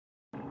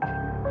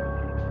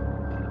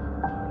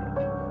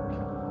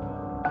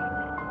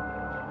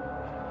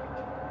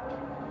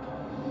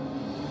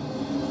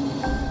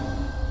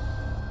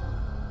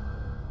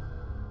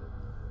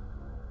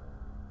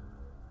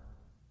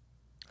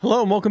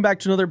Hello and welcome back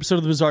to another episode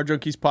of the Bizarre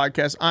Junkeez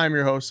podcast. I'm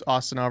your host,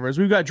 Austin Alvarez.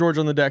 We've got George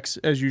on the decks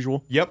as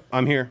usual. Yep,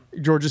 I'm here.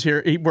 George is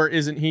here. Where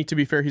isn't he? To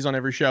be fair, he's on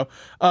every show.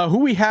 Who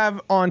we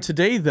have on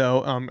today,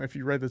 though, if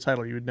you read the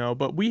title, you would know.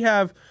 But we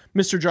have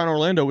Mr. John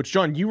Orlando, which,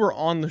 John, you were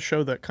on the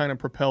show that kind of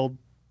propelled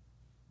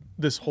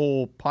this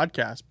whole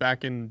podcast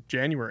back in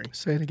January.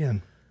 Say it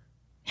again.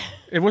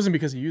 It wasn't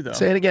because of you, though.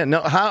 Say it again.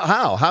 No,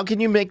 how can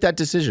you make that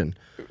decision?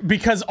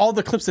 Because all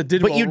the clips that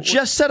did But well, you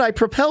just said I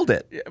propelled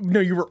it. No,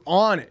 you were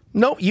on it.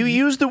 No, you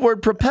used the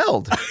word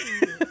propelled.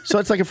 So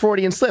it's like a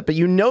Freudian slip, but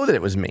you know that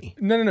it was me.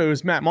 No. It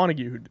was Matt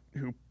Montague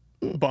who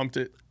bumped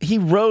it. He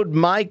rode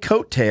my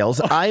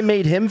coattails. I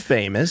made him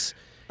famous.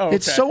 Oh, okay.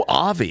 It's so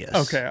obvious.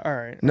 Okay, all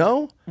right.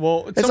 No?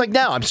 Well, it's like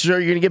now, I'm sure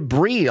you're going to give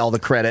Bree all the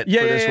credit for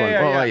this one.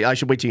 Yeah. Wait, I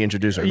should wait till you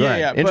introduce her. Go Yeah, ahead.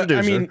 yeah. But,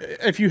 Introduce I mean, her.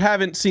 if you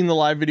haven't seen the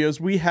live videos,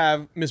 we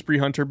have Miss Bree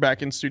Hunter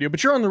back in studio,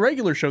 but you're on the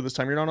regular show this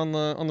time. You're not on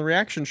the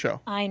reaction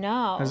show. I know.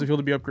 How does it feel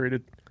to be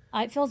upgraded?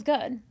 It feels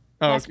good.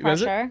 Oh, Less okay.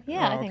 Does it? pressure.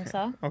 Yeah, Oh, I think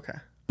so. Okay.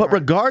 But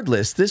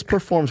regardless, this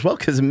performs well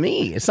because of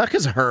me. It's not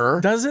because of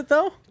her. Does it,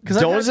 though?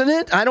 Doesn't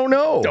it? I don't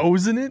know.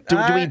 Doesn't it? Do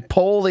we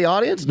poll the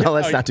audience? No,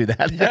 let's not do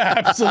that. Yeah,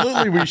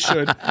 absolutely we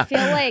should. I feel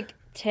like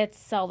tits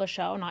sell the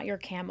show, not your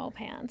camo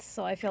pants.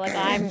 So I feel like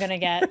I'm going to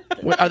get...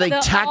 Are they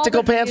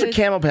tactical pants or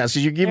camo pants?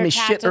 Because you're giving me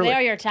shit earlier. They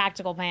are your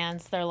tactical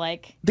pants. They're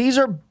like...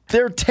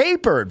 They're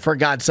tapered, for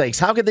God's sakes.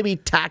 How could they be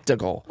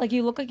tactical? Like,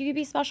 you look like you could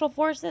be special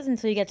forces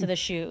until you get to the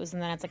shoes,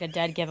 and then it's like a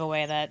dead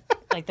giveaway that,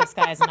 like, this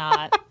guy's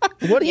not...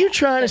 What are you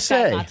trying to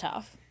say? Not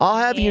tough. I'll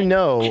have you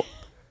know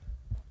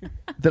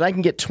that I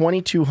can get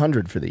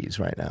 $2,200 for these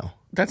right now.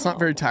 That's not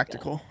very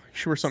tactical.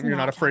 Sure, something you're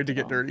not afraid to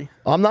get dirty.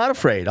 I'm not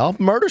afraid. I'll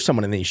murder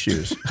someone in these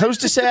shoes. Who's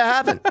to say I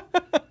haven't?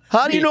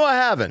 How do you know I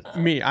haven't?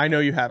 Me, I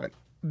know you haven't.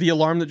 The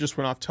alarm that just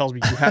went off tells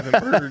me you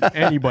haven't murdered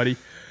anybody.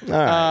 All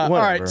right, all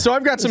right, so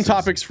I've got some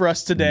topics for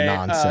us today.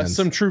 Nonsense.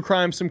 Some true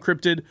crime, some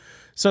cryptid.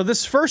 So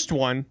this first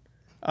one,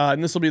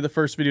 and this will be the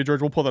first video,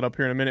 George, we'll pull that up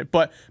here in a minute,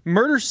 but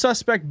murder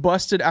suspect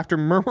busted after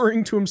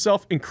murmuring to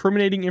himself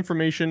incriminating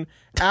information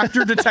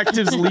after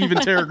detectives leave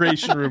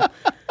interrogation room.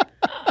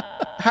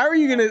 How are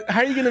you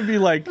gonna be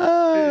like?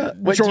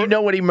 Wait, do you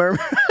know what he murmured?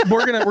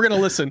 We're gonna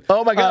listen.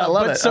 Oh my God, I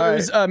love it. So All it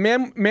was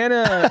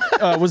man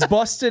was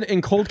busted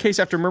in cold case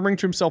after murmuring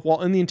to himself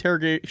while in the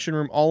interrogation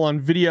room, all on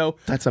video.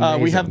 That's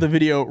amazing. We have the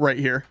video right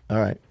here. All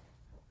right.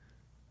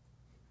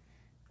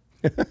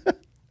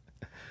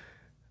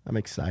 I'm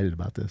excited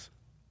about this.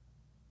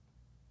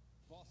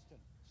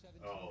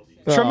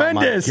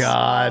 Tremendous. Oh my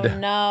God. Oh,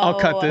 no. I'll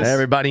cut this.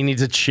 Everybody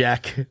needs a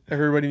check.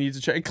 Everybody needs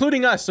to check,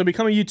 including us. So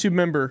become a YouTube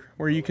member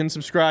where you can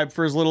subscribe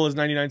for as little as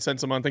 99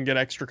 cents a month and get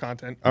extra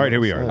content. All right,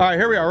 here we are. All right,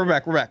 here we are.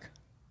 We're back.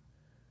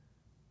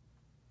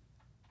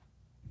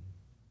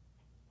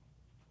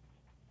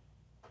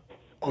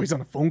 Oh, he's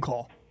on a phone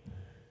call.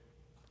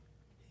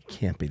 He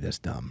can't be this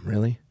dumb.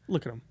 Really?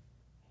 Look at him.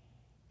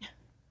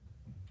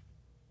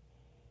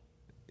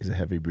 He's a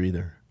heavy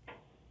breather.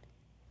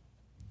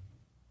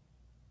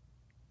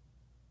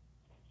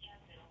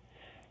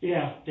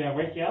 Yeah, did I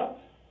wake you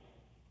up?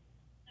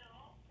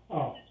 No.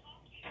 Oh.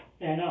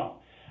 Yeah, no.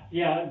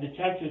 Yeah,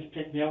 detectives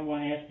picked me up,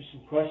 want to ask me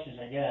some questions,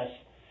 I guess.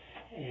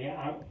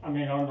 Yeah, I'm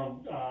in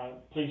Arnold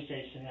police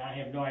station. I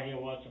have no idea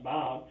what it's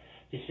about.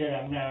 They said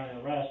I'm not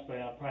under arrest, but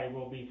I probably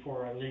will be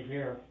before I leave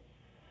here.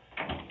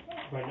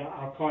 But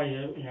I'll call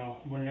you,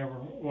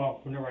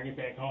 whenever I get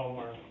back home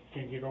or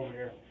can get over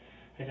here.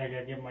 I got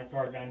to get my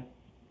car done.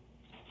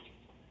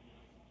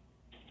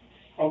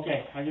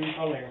 Okay, I'll give you a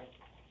call later.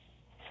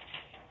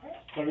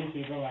 Love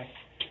you too. Bye-bye.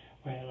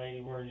 My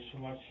lady worries so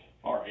much.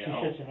 All right,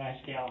 she's such a nice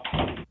gal.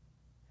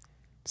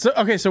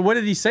 So what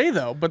did he say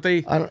though? But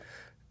I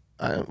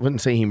wouldn't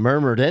say he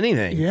murmured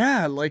anything.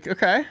 yeah, like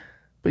okay.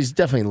 But he's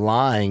definitely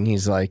lying.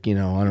 He's like, I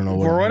don't know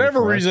what. For I'm here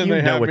whatever reason you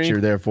they know have what me. you're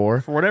there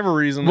for. For whatever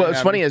reason. Well,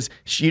 what's funny is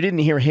you didn't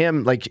hear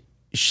him. Like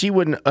she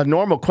wouldn't. A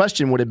normal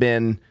question would have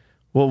been,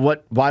 well,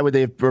 why would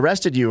they have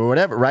arrested you or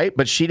whatever, right?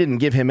 But she didn't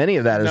give him any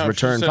of that as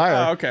return said,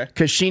 fire. oh, okay.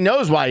 Because she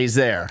knows why he's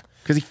there.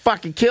 Because he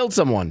fucking killed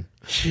someone.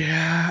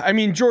 Yeah, I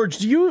mean, George,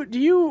 do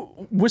you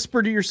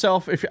whisper to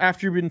yourself if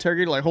after you've been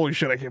interrogated, like, holy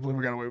shit, I can't believe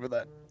we got away with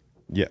that?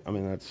 Yeah, I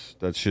mean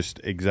that's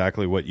just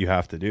exactly what you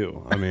have to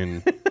do. I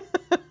mean,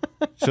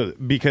 so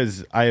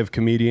because I have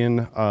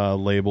comedian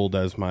labeled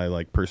as my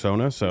like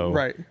persona, so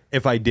right.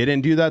 If I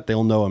didn't do that,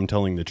 they'll know I'm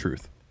telling the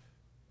truth.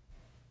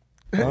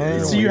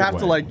 So you have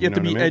to like, you have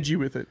to be what I mean? edgy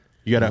with it.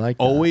 You gotta like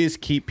that. always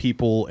keep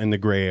people in the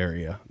gray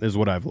area. Is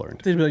what I've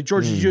learned. They'd be like,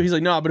 George, did you? He's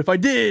like, no, but if I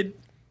did,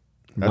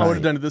 I would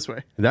have done it this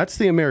way. That's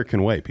the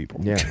American way, people.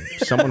 Yeah,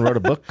 someone wrote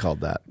a book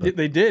called that. but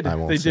They did. I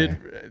won't They say.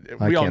 did.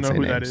 I We all can't know say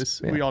who that names.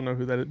 is. Yeah. We all know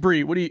who that is.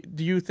 Bree, what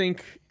do you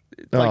think?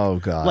 Like, Oh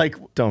God! Like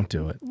don't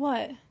do it.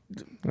 What?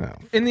 No.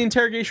 in the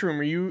interrogation room,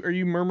 are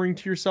you murmuring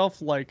to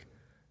yourself like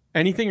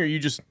anything, or are you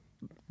just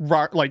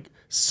like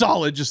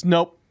solid? Just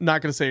nope,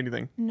 not gonna say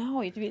anything.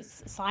 No, you have to be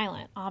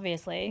silent,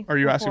 obviously. Or are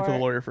you asking for the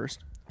lawyer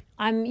first?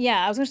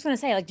 Yeah, I was just going to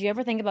say, like, do you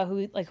ever think about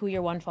who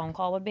your one phone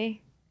call would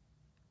be?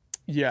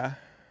 Yeah.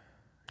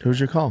 Who's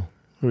your call?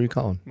 Who are you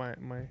calling? My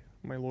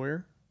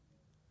lawyer.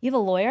 You have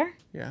a lawyer?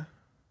 Yeah.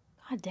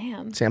 God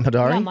damn. Sam You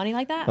got Hadari? money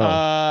like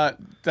that?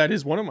 That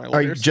is one of my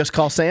Are you lawyers. just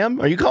call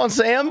Sam? Are you calling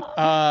Sam?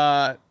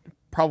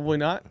 Probably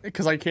not,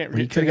 because I can't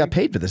read. You could have got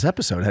paid for this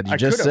episode had you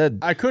just said.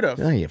 I could have.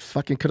 Yeah, you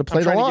fucking could have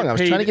played along. I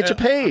was trying to get you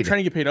paid. I'm trying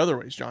to get paid other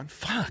ways, John.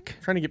 Fuck.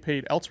 I'm trying to get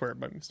paid elsewhere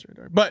by Mr.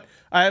 Hadari. But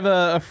I have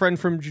a friend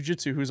from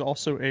jiu-jitsu who's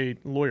also a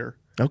lawyer,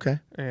 Okay.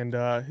 and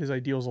his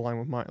ideals align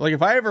with mine. Like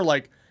if I ever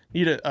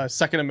need a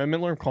Second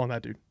Amendment lawyer, I'm calling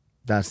that dude.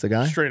 That's the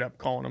guy? Straight up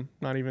calling him.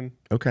 Not even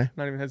Okay.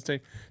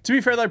 hesitating. To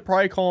be fair, I'd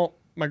probably call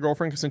my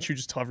girlfriend, because since you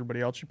just tell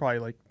everybody else, she'd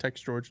probably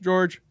text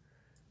George.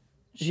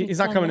 He's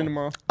not coming in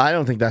tomorrow. I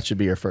don't think that should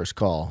be your first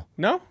call.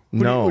 No?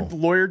 No. Would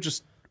lawyer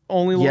just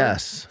only lawyer?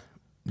 Yes.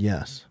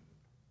 Yes.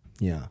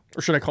 Yeah.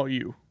 Or should I call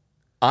you?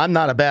 I'm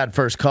not a bad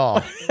first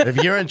call.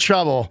 If you're in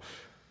trouble,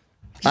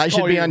 I should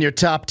call be you. on your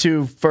top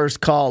 2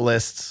 first call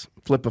lists.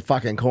 Flip a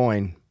fucking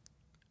coin.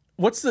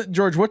 What's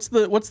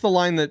the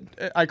line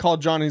that I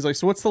called John and he's like,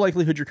 so what's the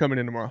likelihood you're coming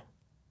in tomorrow?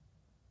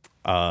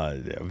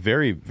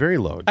 Very, very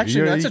low. Actually,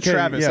 You that's you a can't-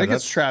 Travis. yeah, I think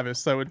that's- it's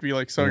Travis that would be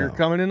like, so you're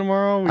coming in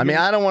tomorrow? I mean,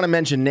 I don't want to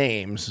mention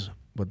names,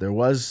 but there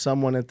was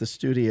someone at the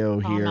studio Oh,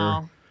 here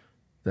no.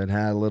 that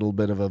had a little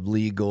bit of a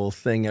legal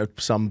thing at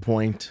some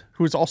point.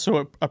 Who's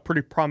also a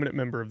pretty prominent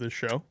member of this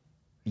show.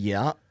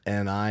 Yeah,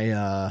 and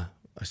I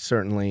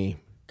certainly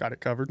Got it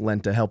covered.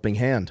 lent a helping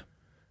hand.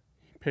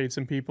 Paid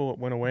some people. It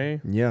went away.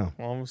 Yeah,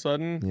 All of a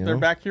sudden, You they're know?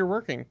 back here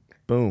working.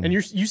 boom. And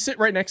you sit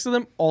right next to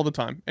them all the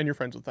time, and you're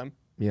friends with them.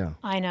 yeah.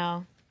 I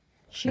know.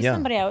 She's Yeah.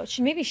 somebody else.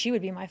 Maybe she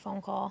would be my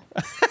phone call.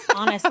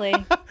 Honestly.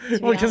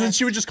 Well, because then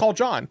she would just call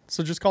John.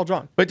 So just call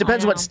John. But it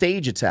depends I what know.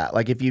 stage it's at.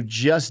 Like if you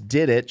just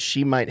did it,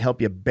 she might help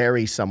you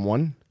bury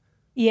someone.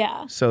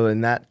 Yeah. So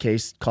in that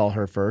case, call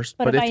her first.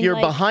 But But if if I, you're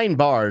like- behind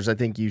bars, I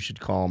think you should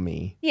call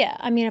me. Yeah.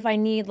 I mean, if I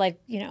need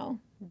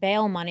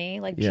bail money,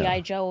 Yeah.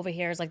 G.I. Joe over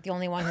here is the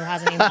only one who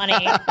has any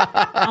money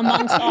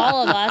amongst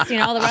all of us. The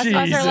rest of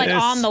us are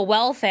Jesus. on the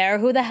welfare.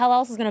 Who the hell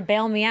else is going to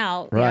bail me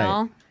out? Right. You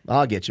know?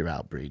 I'll get you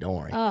out, Bree. Don't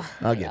worry.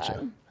 I'll get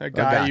you. That I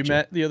guy got you you.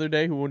 met the other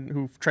day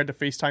who tried to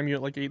FaceTime you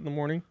at 8 in the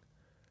morning.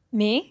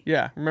 Me?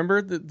 Yeah,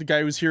 remember the guy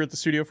who was here at the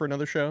studio for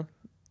another show?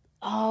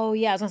 Oh,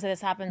 yeah. I was going to say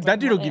this happens. That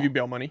dude will give you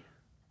bail money.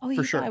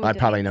 for sure. I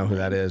probably know who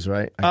that is,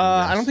 right?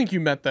 I don't think you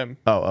met them.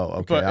 Oh,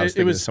 okay. But I was it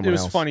thinking of was someone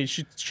else. funny.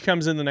 She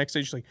comes in the next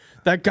day. She's like,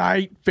 "That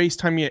guy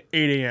FaceTimed me at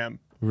 8 a.m."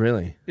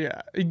 Really?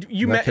 Yeah,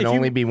 you That met. can If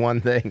only you, be one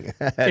thing.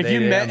 if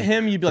you met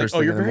him, you'd be like,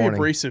 "Oh, you're very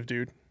abrasive,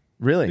 dude."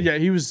 Really? Yeah,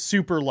 he was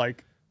super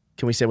like.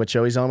 Can we say what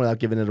show he's on without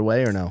giving it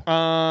away or no? Or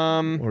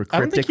I don't think he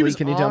cryptically, was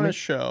can you on tell me? a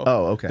show.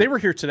 Oh, okay. They were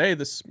here today,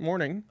 this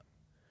morning.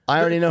 I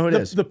already know who it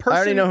is. The person, I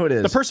already know who it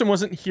is. The person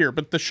wasn't here,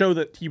 but the show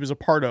that he was a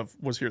part of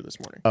was here this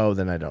morning. Oh,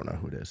 then I don't know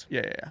who it is.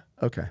 Yeah.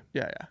 Okay.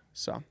 Yeah.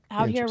 So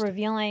out here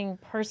revealing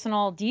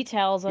personal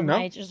details of No.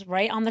 my just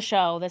right on the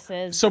show. This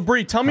is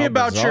Bree, tell me How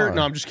about your. bizarre.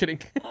 No, I'm just kidding.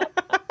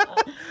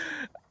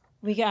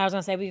 I was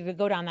gonna say we could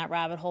go down that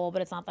rabbit hole,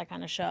 but it's not that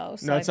kind of show.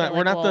 So No, it's I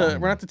not. feel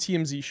We're not the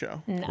TMZ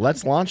show.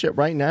 Let's launch it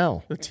right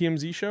now. The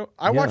TMZ show.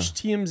 I watched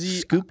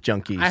TMZ. Scoop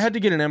Junkeez. I had to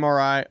get an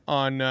MRI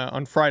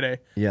on Friday.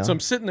 Yeah. So I'm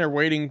sitting there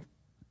waiting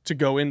to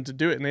go in to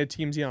do it, and they had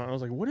TMZ on. I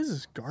was like, "What is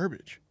this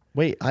garbage?"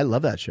 Wait, I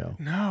love that show.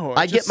 No,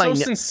 I it's get just my so ne-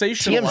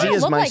 sensational. TMZ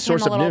is look my like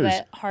source him of a little news.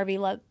 bit. Harvey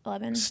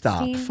Levin.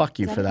 Stop. Fuck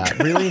you for that.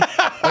 Really?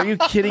 Are you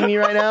kidding me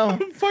right now?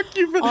 Fuck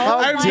you. How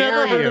I've dare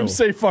never heard you. him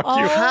say "fuck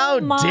you." How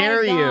Oh my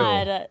dare you.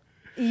 God.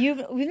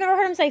 We've never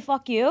heard him say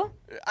 "fuck you."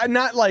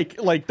 Not like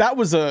that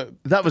was a.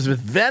 That was with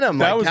Venom.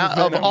 That like, was with how-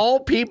 Venom. Of all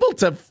people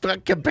to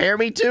compare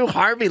me to,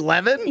 Harvey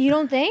Levin? You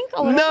don't think?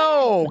 A little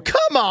No, come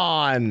bit?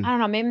 on. I don't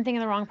know. Maybe I'm thinking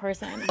of the wrong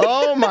person.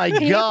 Oh my you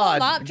pull him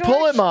God. up, George?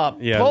 Pull him up.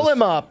 Yeah, Pull this-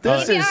 him up.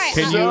 This Maybe, is all right.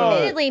 Can you,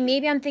 Admittedly,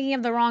 maybe I'm thinking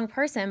of the wrong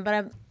person,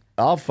 but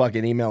I'll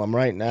fucking email him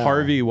right now.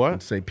 Harvey what?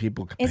 And say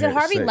people is it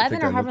Harvey Levin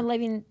think or I Harvey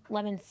look-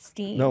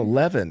 Levinstein? No,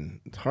 Levin.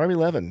 It's Harvey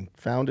Levin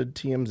founded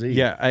TMZ.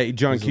 Yeah,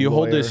 John, He's can a you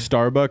hold lawyer. this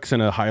Starbucks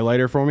and a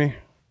highlighter for me?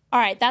 All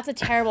right, that's a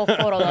terrible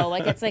photo though.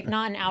 It's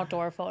not an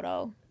outdoor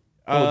photo.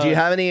 Oh, do you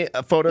have any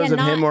photos Yeah, of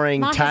him not-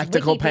 wearing not his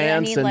tactical Wikipedia. I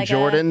pants need, and like, a-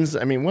 Jordans?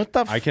 I mean, what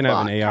the I can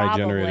have an fuck? AI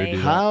generator Probably. do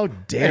that. How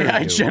dare I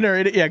you?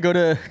 generated. Yeah, go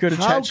to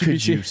How ChatGPT.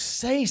 could you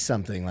say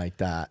something like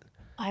that?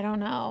 I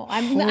don't know.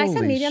 I said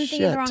Holy maybe I'm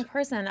thinking of the shit. wrong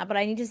person, but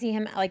I need to see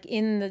him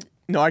in the.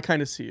 No, I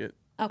kind of see it.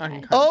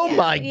 Okay. Oh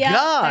my Yeah,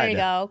 God. there you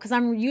go. Because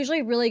I'm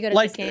usually really good at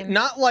Like this game.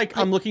 not like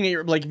I'm looking at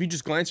your if you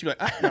just glance, you're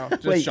like, no,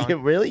 just Wait,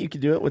 John. really? You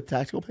could do it with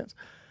tactical pants?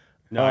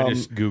 No, I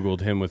just Googled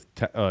him with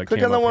Click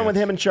on the one with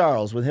him and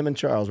Charles. With him and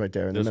Charles right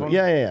there. In the This middle. one?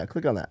 Yeah.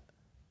 Click on that.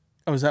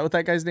 Oh, is that what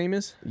that guy's name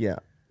is? Yeah.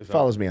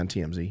 Follows me on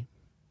TMZ.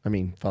 I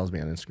mean, follows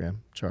me on Instagram.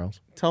 Charles.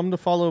 Tell him to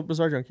follow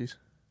Bizarre Junkies.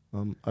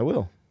 I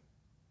will.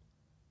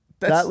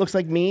 That's, That looks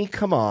like me?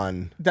 Come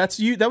on. That's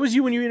you. That was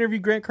you when you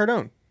interviewed Grant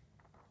Cardone.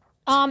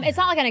 It's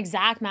not like an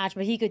exact match,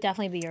 but he could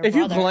definitely be your If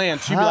brother. you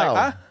glance, you'd be How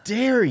like,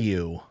 dare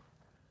you?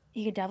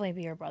 He could definitely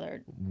be your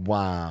brother.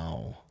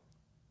 Wow.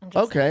 I'm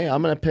just Okay,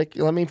 I'm gonna pick.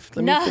 Let me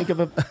No. think of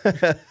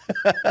a.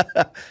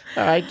 All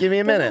right, give me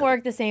a Doesn't minute.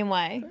 work the same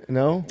way.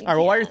 No. All right,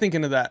 well, while you're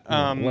thinking of that,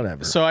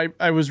 whatever. So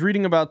I was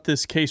reading about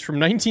this case from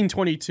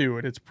 1922,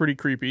 and it's pretty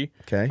creepy.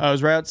 Okay. I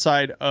was right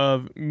outside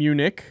of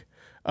Munich.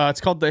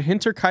 It's called the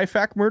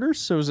Hinterkaifeck murders.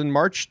 So it was in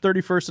March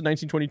 31st of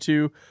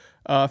 1922.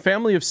 A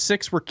family of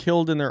 6 were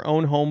killed in their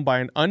own home by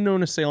an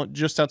unknown assailant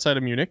just outside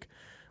of Munich.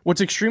 What's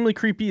extremely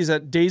creepy is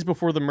that days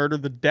before the murder,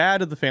 the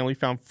dad of the family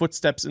found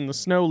footsteps in the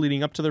snow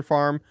leading up to their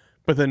farm,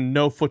 but then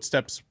no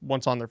footsteps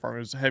once on their farm. It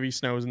was heavy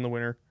snows in the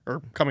winter,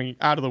 or coming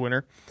out of the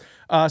winter.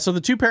 So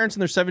the 2 parents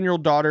and their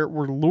 7-year-old daughter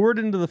were lured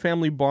into the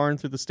family barn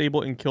through the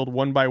stable and killed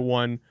one by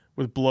one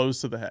with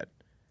blows to the head.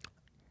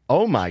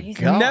 Oh my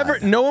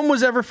God. No one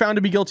was ever found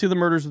to be guilty of the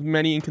murders, with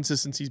many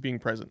inconsistencies being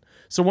present.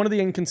 So one of the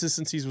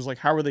inconsistencies was like,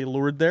 how were they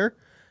lured there?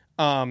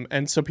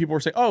 And so people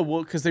were saying, oh,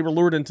 well, because they were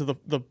lured into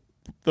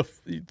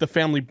the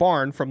family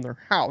barn from their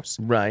house.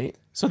 Right.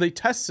 So they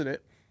tested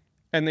it,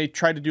 and they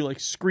tried to do like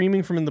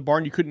screaming from in the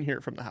barn. You couldn't hear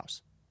it from the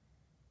house.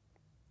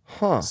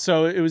 Huh.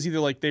 So it was either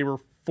like they were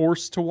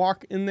forced to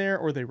walk in there,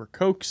 or they were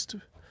coaxed,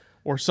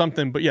 or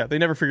something. But yeah, they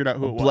never figured out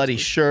who it was. Bloody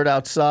shirt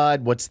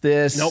outside. What's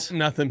this? Nope,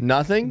 nothing.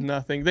 Nothing?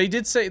 Nothing. They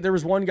did say there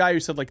was one guy who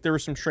said like there were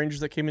some strangers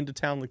that came into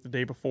town like the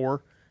day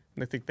before,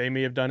 and I think they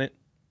may have done it.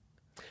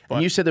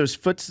 And you said there was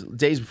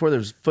days before there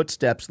was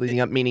footsteps leading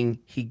up, meaning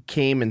he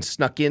came and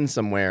snuck in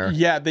somewhere.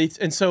 Yeah,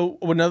 and so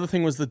another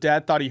thing was the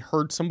dad thought he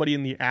heard somebody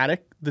in the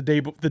attic the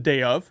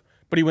day of,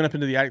 but he went up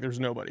into the attic. There was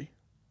nobody.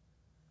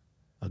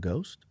 A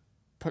ghost?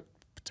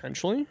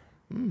 Potentially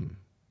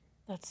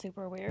That's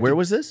super weird. Where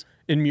was this?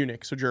 in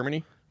Munich, so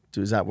Germany.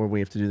 Is that where we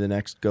have to do the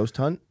next ghost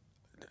hunt?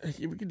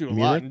 We could do a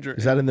lot. In Munich?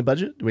 Is that in the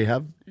budget? Do we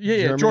have? Yeah,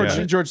 Germany? George.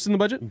 Yeah. George, it's in the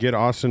budget. Get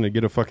Austin to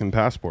get a fucking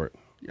passport.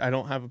 I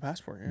don't have a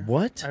passport. Yeah.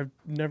 What? I've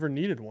never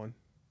needed one.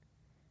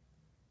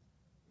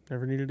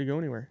 Never needed to go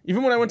anywhere.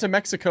 Even when I went to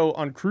Mexico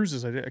on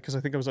cruises, I did because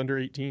I think I was under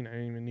 18. I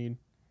didn't even need.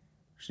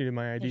 Just needed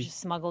my They ID. just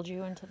smuggled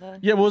you into the.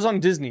 Yeah, well, it was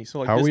on Disney. So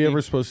like, How are we Disney-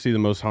 ever supposed to see the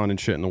most haunted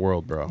shit in the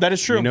world, bro? That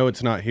is true. You know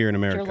it's not here in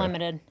America. You're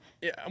limited.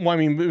 Yeah, well, I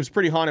mean, it was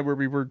pretty haunted where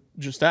we were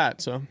just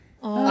at. So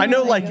I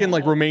know, like in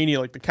like Romania,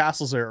 like the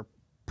castles there are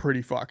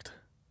pretty fucked.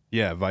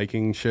 Yeah,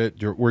 Viking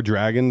shit. Where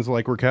dragons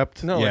like were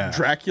kept. No, yeah, like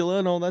Dracula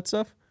and all that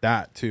stuff.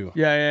 that too.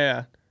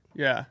 Yeah.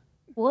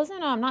 Wasn't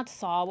not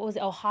Saw? What was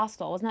it? Oh,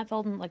 Hostel. Wasn't that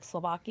filmed in like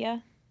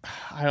Slovakia?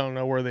 I don't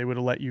know where they would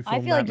have let you film I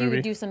feel like that you movie.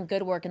 would do some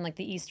good work in like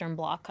the Eastern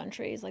Bloc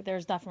countries. Like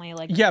there's definitely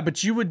like. Yeah,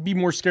 but you would be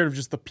more scared of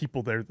just the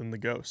people there than the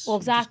ghosts. Well,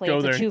 You just exactly. go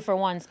It's there a and-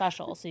 2-for-1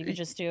 special, so you could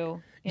just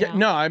do. Yeah,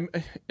 no, I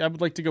would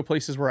like to go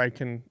places where I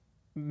can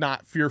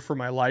not fear for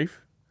my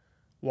life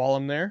while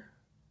I'm there.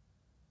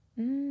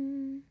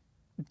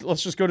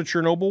 Let's just go to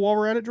Chernobyl while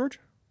we're at it, George.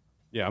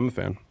 Yeah, I'm a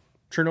fan.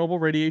 Chernobyl,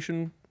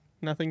 radiation,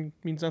 nothing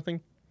means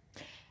nothing.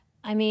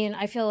 I mean,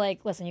 I feel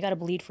like, listen, you got to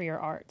bleed for your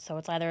art. So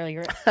it's either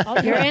you're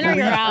in or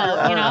you're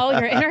out. You know,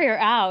 you're in or you're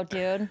out,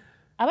 dude.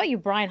 I bet you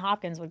Brian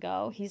Hopkins would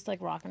go. He's like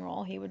rock and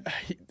roll. He would.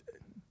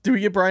 Do we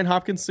get Brian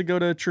Hopkins to go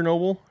to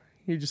Chernobyl?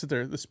 He just sit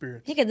there, the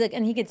spirits. He could,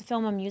 and he could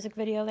film a music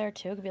video there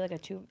too. It could be like a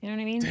two. You know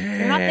what I mean?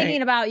 You're not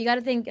thinking about. You got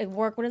to think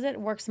work. What is it?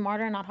 Work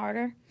smarter, not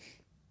harder.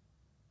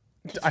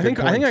 I think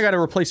I got to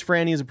replace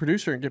Franny as a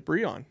producer and get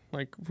Brie on.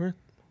 Like, where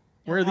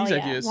are Hell these yeah.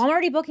 ideas? Well, I'm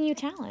already booking you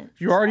talent.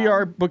 You already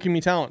are booking me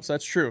talent, so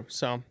that's true.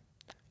 So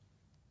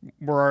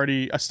we're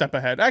already a step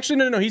ahead.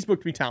 Actually, no. He's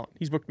booked me talent.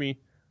 He's booked me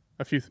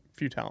a few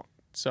talent.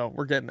 So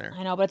we're getting there.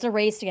 I know, but it's a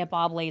race to get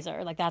Bob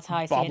Laser. Like that's how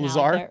I see Bob it now.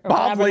 Lazar? Or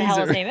Bob whatever the hell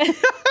his Laser. name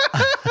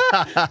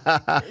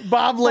is.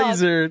 Bob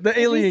Laser, the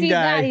alien he sees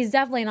guy. That, he's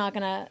definitely not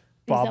gonna.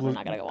 He's definitely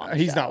not gonna go on. The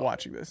He's show. not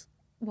watching this.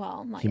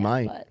 Well, not He yet,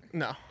 might. But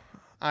No,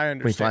 I When he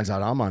understand. finds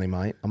out I'm on, he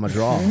might. I'm a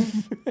draw.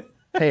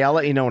 Hey, I'll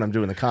let you know when I'm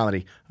doing the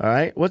comedy. All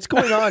right? What's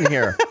going on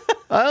here?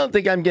 I don't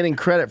think I'm getting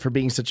credit for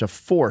being such a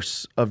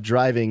force of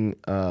driving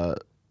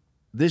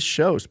this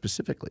show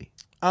specifically.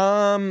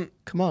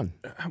 Come on,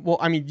 Well,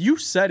 I mean, you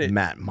said it.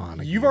 Matt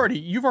Monaghan. You've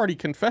already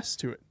confessed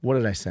to it. What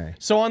did I say?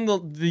 So on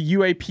the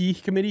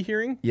UAP committee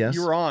hearing, Yes.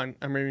 you were on.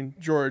 I mean,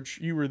 George,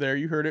 you were there.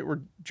 You heard it.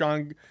 Where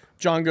John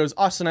goes,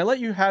 Austin, I let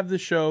you have this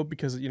show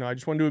because I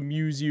just wanted to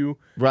amuse you.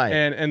 Right.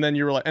 And then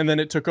you were like, and then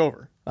it took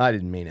over. I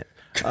didn't mean it.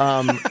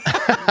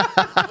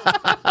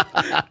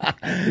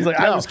 He's like,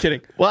 I was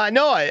kidding. Well, I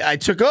know I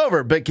took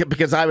over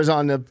because I was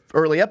on the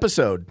early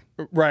episode.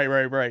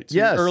 Right. So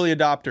Yes. Early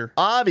adopter.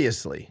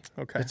 Obviously.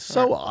 Okay. It's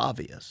so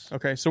obvious.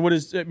 Okay. So what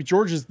is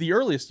George is the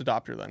earliest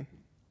adopter then?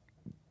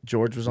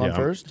 George was on Yeah.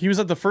 first. He was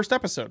at the first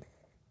episode.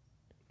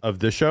 Of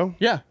this show?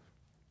 Yeah.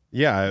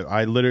 Yeah,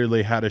 I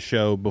literally had a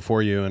show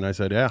before you, and I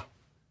said, "Yeah,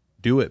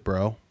 do it,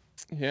 bro."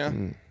 Yeah.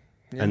 And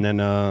then,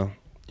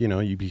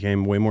 you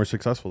became way more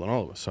successful than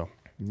all of us. So,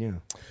 Yeah.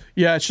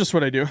 Yeah. It's just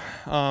what I do.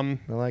 I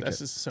like That's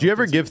it. just so do you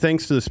ever easy. give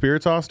thanks to the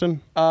spirits,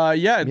 Austin? Yeah.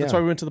 That's Yeah.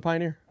 why we went to the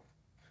Pioneer.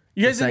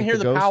 You guys didn't thank hear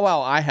the the ghosts?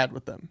 powwow I had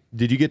with them.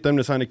 Did you get them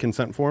to sign a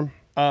consent form?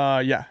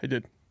 Yeah, I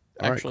did.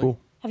 All right, Actually. cool.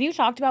 have you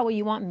talked about what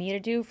you want me to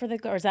do for the?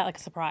 Or is that like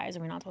a surprise?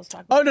 Are we not supposed to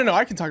talk about? Oh no,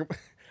 I can talk about.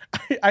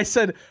 I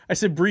said,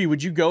 Bree,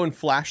 would you go and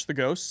flash the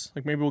ghosts?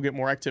 Like maybe we'll get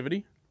more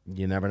activity.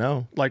 You never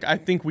know. Like I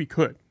think we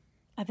could.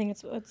 I think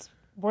it's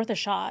worth a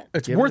shot.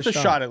 It's Give it worth a a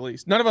shot. shot at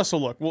least. None of us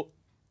will look. We'll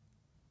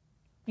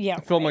Yeah.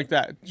 film right. like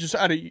that, just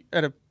out of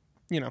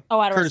Oh,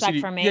 out of courtesy respect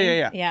to- for me.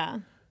 Yeah. Yeah.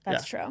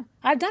 That's true.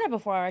 I've done it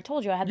before. I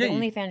told you I had the Yeah,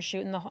 OnlyFans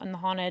shoot in the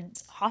haunted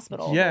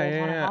hospital. Yeah, the old yeah,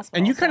 haunted yeah. hospital,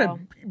 And you kind so-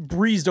 of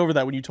breezed over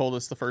that when you told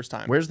us the first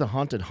time. Where's the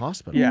haunted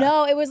hospital? Yeah.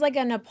 No, it was like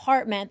an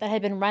apartment that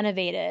had been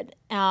renovated,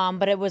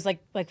 but it was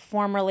like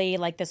formerly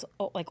like this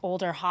like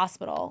older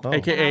hospital, And I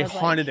AKA was, like,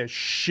 haunted as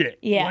shit.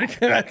 Yeah. Like,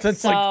 that's like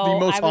the So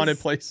most I haunted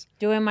was place.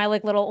 Doing my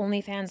like little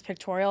OnlyFans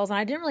pictorials, and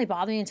I didn't really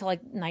bother me until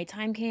like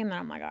nighttime came. And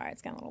I'm like, all right,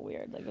 it's getting a little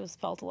weird. Like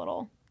felt a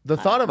little. The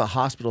thought of a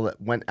hospital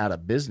that went out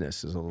of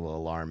business is a little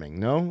alarming.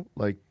 No,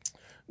 like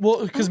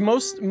Well, because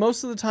most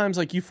of the times,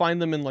 like you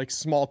find them in like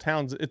small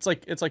towns. It's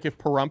like if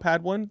Pahrump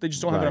had one, they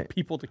just don't have Right. enough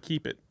people to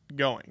keep it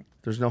going.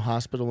 there's no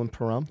hospital in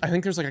Pahrump. I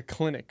think there's like a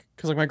clinic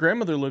because like my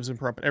grandmother lives in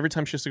Pahrump, and every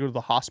time she has to go to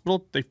the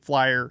hospital, they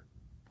fly her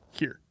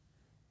here.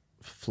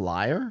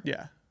 Flyer?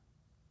 Yeah,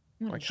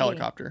 like gee.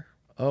 helicopter.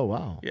 Oh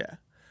wow. Yeah,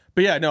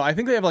 but yeah, no, I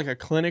think they have like a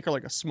clinic or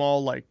like a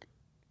small like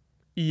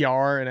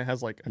ER, and it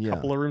has like a Yeah.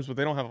 couple of rooms, but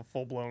they don't have a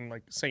full blown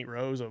like St.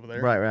 Rose over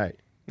there. Right, right.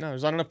 No,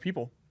 there's not enough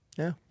people.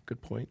 Yeah,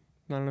 good point.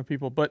 Not enough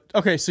people. But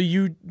okay, so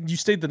you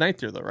stayed the night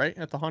there though, right?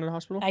 At the haunted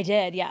hospital. I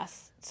did,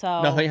 yes.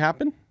 So Nothing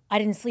happened. I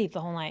didn't sleep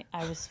the whole night.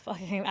 I swear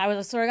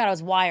to God, I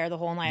was wired the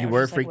whole night. You I was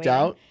were just, like, freaked waiting.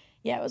 out?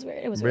 Yeah, it was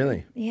weird. It was Really?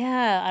 weird.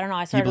 Yeah, I don't know.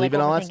 I started believe like,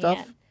 in all that overthinking stuff?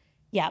 it.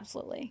 Yeah,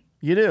 absolutely,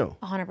 You do?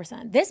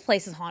 100%. This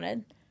place is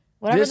haunted.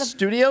 Whatever This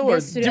studio or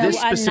this at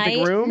specific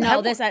night, room?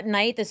 No, this at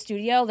night. The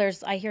studio.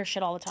 I hear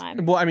shit all the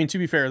time. Well, I mean, to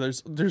be fair,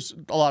 there's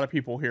a lot of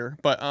people here.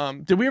 But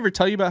did we ever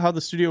tell you about how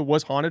the studio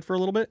was haunted for a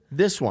little bit?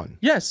 This one,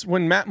 Yes,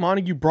 when Matt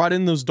Montague brought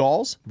in those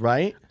dolls,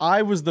 right?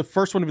 I was the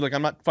first one to be like,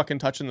 I'm not fucking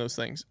touching those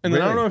things. And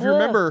then I don't Really? know if you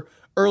remember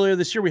earlier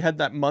this year, we had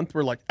that month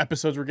where like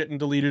episodes were getting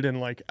deleted and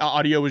like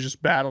audio was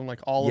just bad on like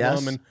all Yes.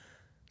 of them. And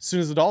as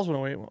soon as the dolls went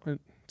away, well, it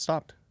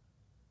stopped.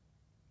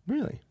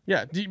 Really?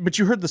 Yeah, but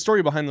you heard the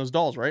story behind those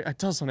dolls, right? I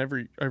tell us on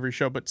every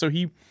show. But so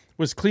he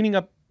was cleaning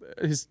up,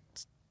 his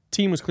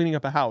team was cleaning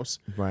up a house,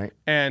 Right.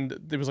 and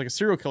there was like a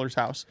serial killer's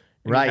house.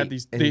 And he Right. had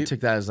these, and he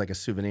took that as like a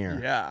souvenir.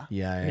 yeah.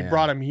 Yeah, And he yeah.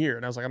 brought him here,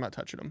 and I was like, I'm not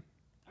touching him.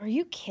 Are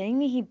you kidding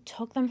me? He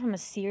took them from a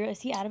serious.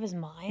 Is he out of his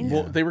mind?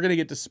 Well, they were gonna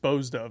get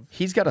disposed of.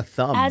 He's got a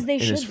thumb As they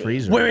in his should be.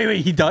 freezer.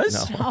 Wait, he does?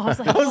 I was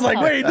like, I was like,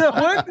 oh. wait, no,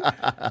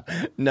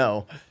 what?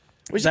 No.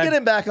 We should That- get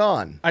him back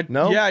on.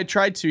 No? Yeah, I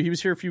tried to. He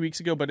was here a few weeks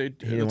ago, but the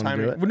didn't wanna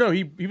timing. do it? Well, no,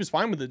 he was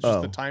fine with it. Just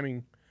Oh. the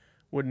timing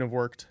wouldn't have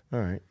worked. All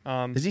right.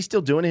 Is he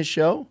still doing his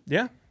show?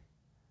 Yeah.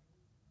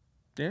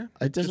 Yeah.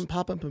 It doesn't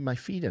pop up in my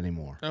feed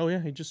anymore. Oh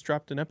yeah, he just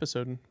dropped an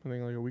episode. I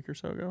think like a week or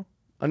so ago.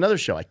 Another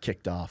show I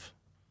kicked off.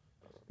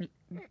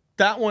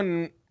 That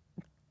one,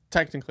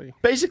 technically,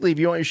 Basically, if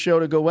you want your show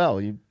to go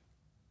well, you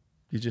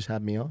just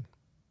have me on.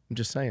 I'm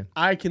just saying.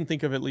 I can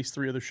think of at least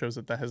 3 other shows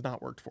that has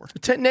not worked for.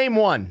 Name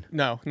one.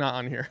 No, not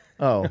on here.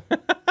 Oh.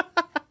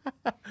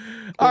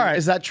 All right.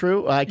 Is that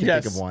true? I can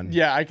Yes. think of one.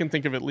 Yeah, I can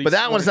think of at least. But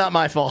that one. one's not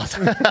my fault.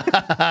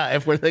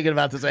 If we're thinking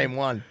about the same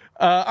one.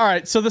 All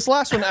right, so this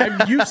last one,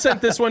 you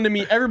sent this one to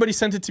me. Everybody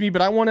sent it to me,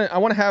 but I want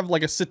to have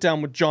like a sit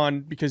down with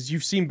John because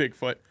you've seen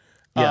Bigfoot.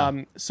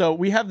 Yeah. So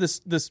we have this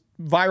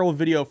viral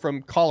video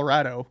from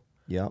Colorado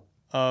Yep.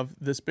 of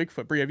this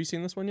Bigfoot. Bree, have you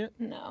seen this one yet?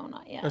 No,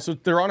 not yet. So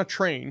they're on a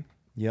train.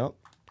 Yep.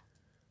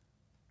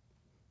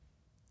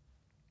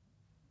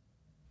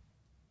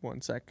 One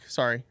sec.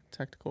 Sorry,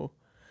 technical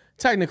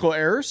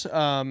errors. This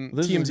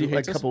TMZ was hates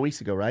like a us. couple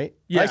weeks ago, right?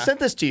 Yeah. I sent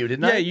this to you,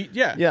 didn't Yeah, I?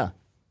 yeah. Yeah.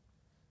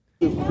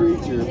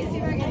 Creature.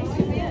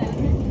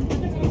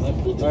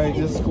 All right,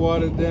 just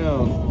squat it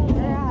down.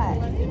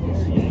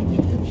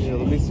 Yeah,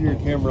 let me see your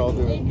camera. I'll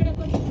do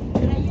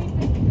it.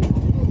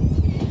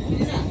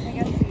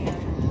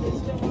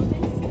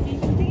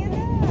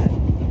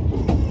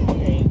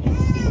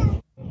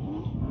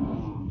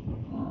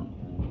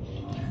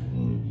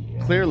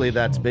 Clearly,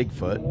 that's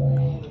Bigfoot.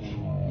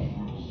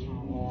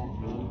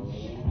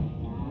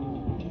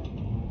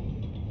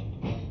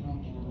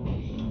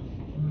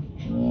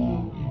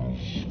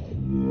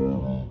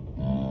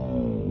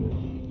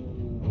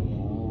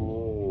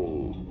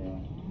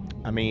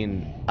 I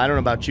mean, I don't know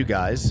about you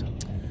guys.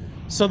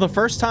 So the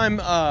first time,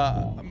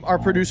 our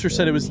producer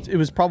said it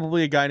was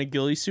probably a guy in a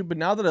ghillie suit, but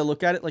now that I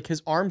look at it, like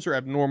his arms are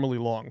abnormally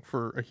long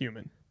for a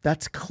human.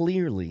 That's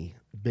clearly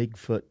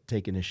Bigfoot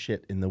taking a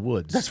shit in the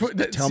woods.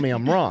 That's- Tell me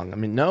I'm wrong. I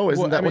mean, no,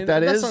 isn't that what that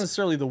that's is? not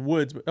necessarily the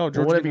woods, but George,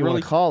 Or whatever you really,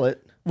 want to call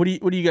it. What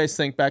do you guys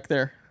think back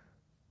there?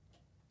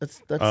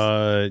 That's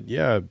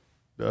Yeah,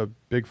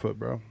 Bigfoot,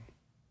 bro.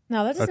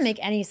 No, that doesn't make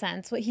any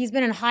sense. He's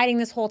been in hiding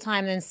this whole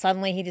time, and then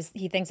suddenly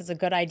he thinks it's a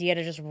good idea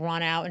to just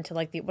run out into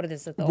like what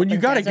is it? The When you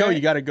open gotta go, desert?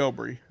 you gotta go,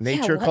 Bree.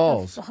 nature Yeah, what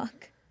calls. The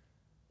fuck?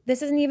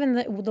 This isn't even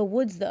the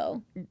woods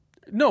though.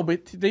 No,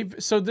 but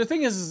so the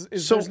thing is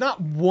So- there's not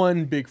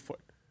one Bigfoot.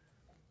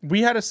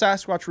 We had a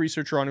Sasquatch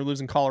researcher on who lives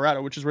in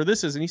Colorado, which is where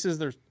this is, and he says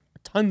there's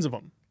tons of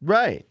them.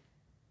 Right.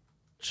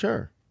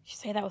 Sure. You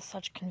say that with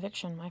such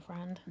conviction, my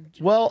friend.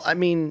 Well, I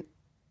mean,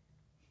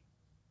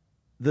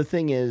 the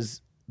thing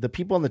is, the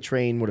people on the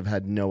train would have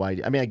had no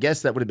idea. I mean, I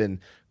guess that would have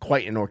been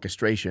quite an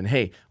orchestration.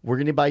 Hey, we're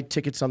going to buy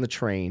tickets on the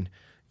train.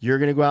 You're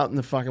going to go out in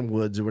the fucking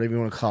woods or whatever you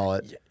want to call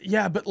it.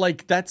 Yeah, but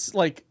like that's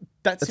like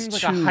That seems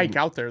like a hike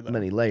out there, though.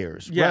 Many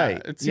layers. Yeah,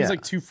 Right. it seems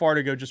like too far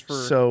to go just for.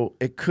 So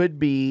it could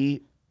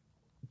be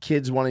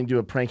kids wanting to do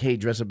a prank. Hey,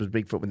 dress up as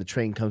Bigfoot when the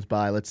train comes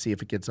by. Let's see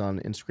if it gets on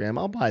Instagram.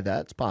 I'll buy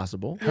that. It's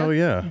possible. Hell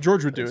yeah.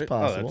 George would do it.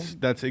 Possible.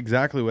 That's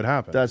exactly what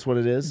happened. That's what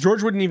it is.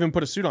 George wouldn't even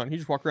put a suit on. He'd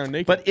just walk around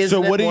naked. But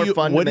isn't what it more do you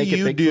fun what to do make it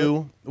you Bigfoot?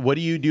 do? What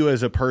do you do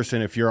as a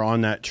person if you're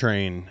on that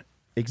train?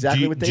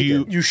 Exactly what they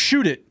did. you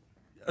shoot it.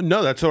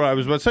 No, that's what I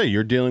was about to say.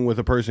 You're dealing with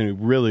a person who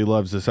really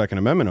loves the Second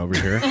Amendment over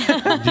here. Do you I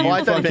thought you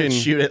meant fucking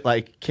shoot it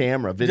like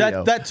camera,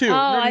 video. That too.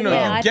 Oh, no.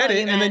 yeah, I You get thought it, you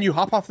and then meant- you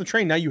hop off the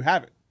train. Now you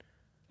have it.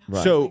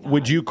 Right. So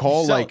would you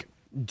call Sell like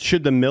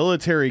should the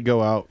military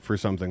go out for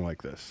something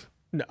like this?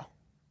 No.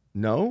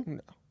 No?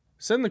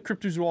 Send the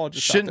cryptozoologist out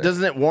Shouldn't there.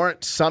 doesn't it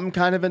warrant some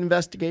kind of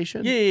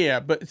investigation? Yeah.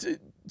 But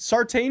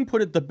Sartain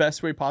put it the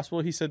best way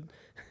possible. He said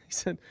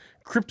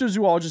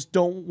cryptozoologists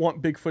don't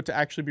want Bigfoot to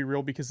actually be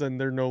real because then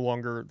they're no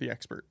longer the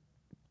expert.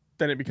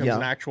 Then it becomes Yeah.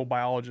 an actual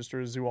biologist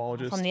or a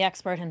zoologist. From the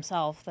expert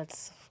himself.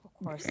 That's, of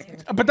course.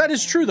 But that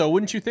is true, though,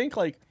 wouldn't you think?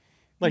 Like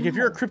if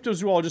you're a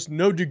cryptozoologist,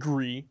 no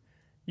degree,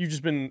 you've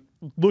just been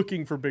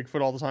looking for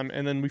Bigfoot all the time,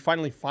 and then we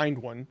finally find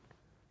one.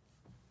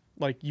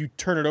 Like you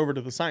turn it over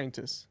to the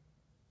scientists.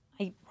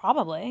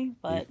 Probably,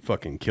 but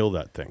Fucking kill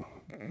that thing.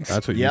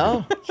 That's what Yeah?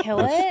 you do. kill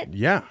it?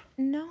 Yeah.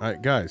 No. All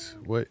right, guys,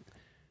 what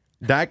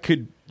that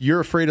could you're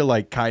afraid of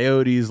like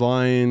coyotes,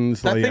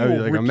 lions, That like, thing will rip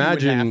you in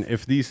imagine half.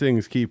 if these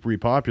things keep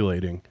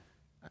repopulating.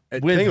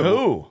 With Think of-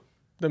 who?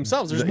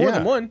 Themselves, there's more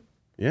than Yeah. one.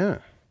 Yeah.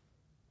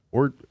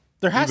 Or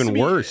There has even to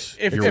be worse.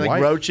 if your Like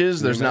wife.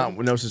 roaches, there's You know?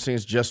 no such thing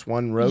as just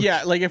one roach.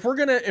 Yeah, like if we're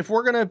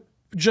gonna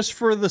just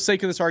for the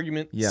sake of this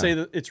argument say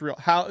that it's real.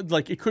 How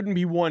like it couldn't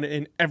be one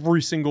in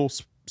every single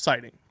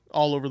sighting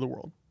all over the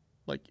world.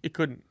 Like it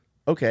couldn't.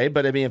 Okay,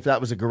 but I mean, if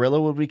that was a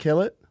gorilla, would we kill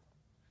it?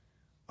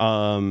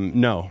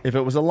 No. If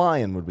it was a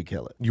lion, would we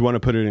kill it? You want to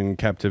put it in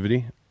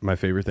captivity? My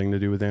favorite thing to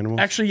do with animals.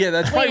 Actually, yeah,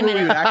 that's Wait probably a what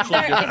we minute. would actually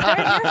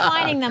do. If you're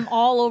finding them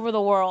all over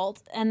the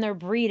world and they're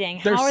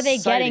breeding, There's how are they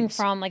getting sightings.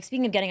 from? Like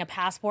speaking of getting a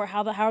passport,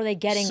 how are they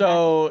getting?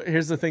 So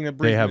here's the thing that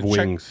Bree's They have gonna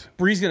check- wings.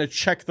 Bree's gonna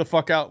check the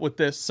fuck out with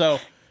this. So a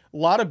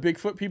lot of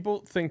Bigfoot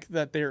people think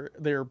that they're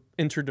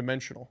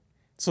interdimensional.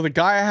 So the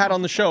guy I had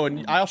on the show,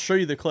 and I'll show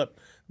you the clip.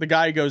 The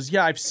guy goes,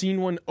 "Yeah, I've seen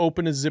one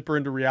open a zipper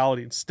into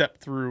reality and step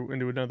through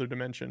into another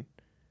dimension."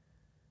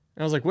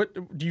 And I was like,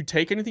 "What? Do you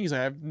take anything?" He's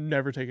like, "I've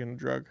never taken a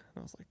drug." And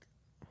I was like,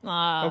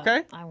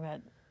 "Okay."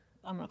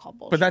 I'm gonna call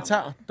bullshit. But that's on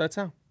how. that. That's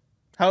how.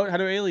 How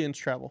do aliens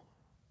travel?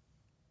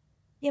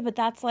 Yeah, but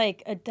that's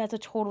like that's a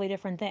totally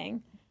different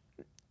thing.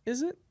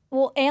 Is it?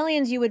 Well,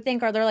 aliens, you would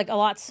think they're like a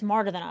lot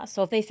smarter than us.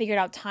 So if they figured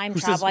out time Who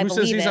travel, I says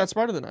believe he's it. not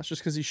smarter than us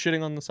just because he's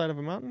shitting on the side of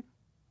a mountain?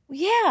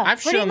 Yeah, I've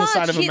pretty shit on the much.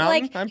 side of a mountain.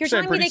 Like, I'm you're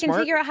saying telling me pretty they can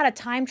smart. figure out how to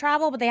time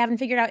travel, but they haven't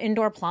figured out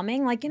indoor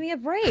plumbing? Like, give me a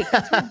break.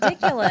 That's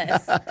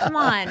ridiculous. Come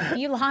on,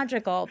 be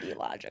logical. Be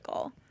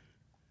logical.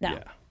 No.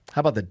 How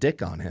about the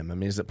dick on him? I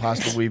mean, is it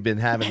possible we've been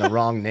having the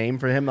wrong name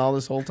for him all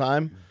this whole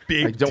time?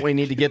 Like, don't we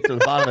need to get to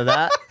the bottom of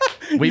that?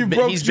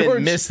 He's George.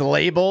 been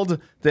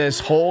mislabeled this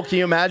whole. Can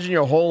you imagine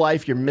your whole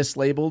life you're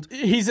mislabeled?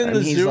 He's in And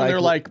the he's zoo, like- and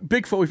they're like,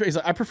 Bigfoot. He's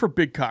like, I prefer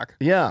big cock.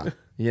 Yeah,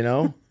 you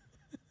know.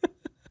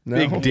 No?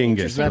 Big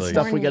dingus. Is that really.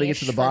 stuff we got to get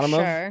to the Niche, bottom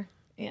for of? sure.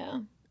 Yeah.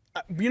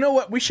 You know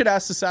what? We should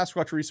ask the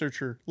Sasquatch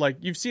researcher. Like,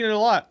 you've seen it a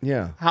lot.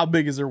 Yeah. How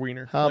big is their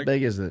wiener? How Like,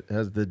 big is it?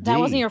 Has the D? That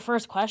wasn't your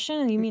first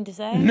question, you mean to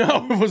say?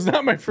 No, it was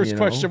not my first You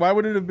know? question. Why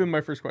would it have been my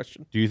first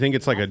question? Do you think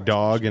it's like a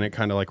dog and it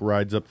kind of like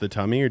rides up the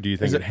tummy, or do you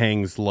think it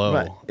hangs low?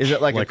 Right. Is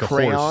it like a horse?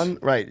 crayon?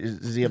 Right.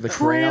 Does he have the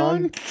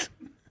crayon?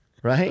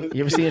 Right. You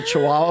ever seen a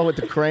Chihuahua with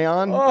the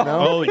crayon? No.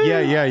 Oh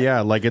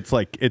yeah. Like it's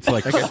like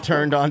Like a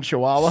turned on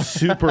Chihuahua.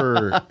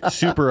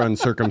 super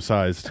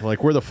uncircumcised.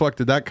 Like where the fuck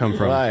did that come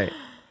from? Right.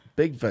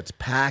 Bigfoot's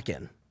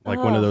packing. Like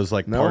one of those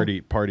like No?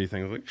 party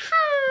things. Like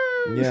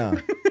Yeah.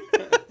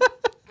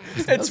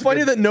 It's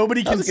funny that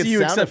nobody That can was a good see you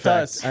sound except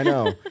effect. us. I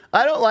know.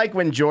 I don't like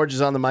when George is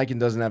on the mic and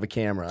doesn't have a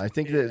camera. I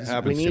think that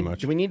happens we too need.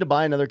 much. Do we need to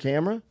buy another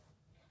camera?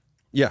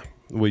 yeah,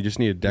 we just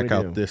need to deck We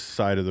out do. this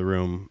side of the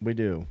room. We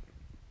do.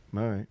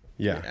 All right.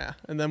 Yeah. Yeah,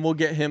 and then we'll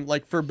get him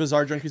like for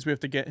Bizarre Junkies. We have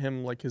to get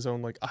him like his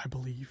own like I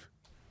believe,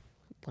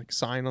 like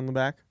sign on the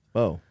back.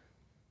 Oh.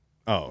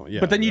 Oh yeah.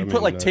 But then you'd I put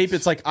mean, like tape. that's-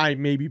 It's like I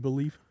maybe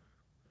believe.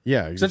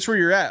 yeah. 'Cause that's where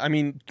you're at. I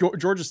mean,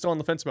 George is still on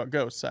the fence about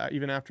ghosts,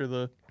 even after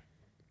the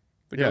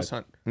Yeah. ghost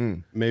hunt.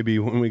 Maybe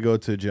when we go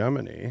to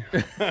Germany,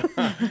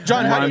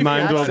 John, how do my you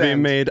mind feel? will be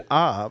accent. made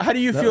up. How do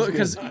you feel?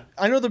 Because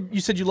I know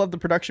you said you love the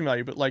production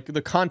value, but like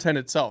the content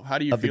itself, how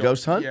do you Of the feel?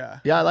 ghost hunt? Yeah.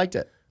 Yeah, I liked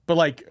it. But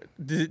like,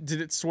 did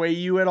it sway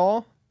you at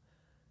all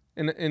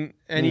in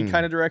any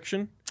kind of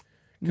direction?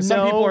 Because some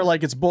No. people are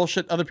like it's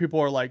bullshit. Other people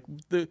are like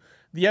the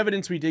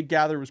evidence we did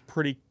gather was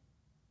pretty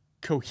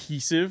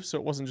cohesive, so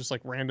it wasn't just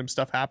like random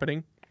stuff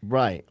happening.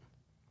 Right.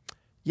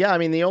 Yeah, I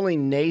mean, the only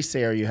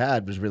naysayer you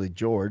had was really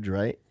George,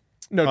 right?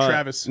 No,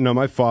 Travis. No,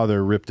 my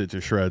father ripped it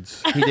to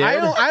shreds. He did?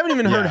 I haven't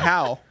even heard Yeah.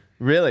 how.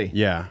 Really?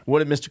 Yeah. What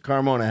did Mr.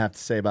 Carmona have to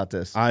say about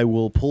this? I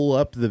will pull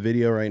up the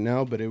video right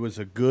now, but it was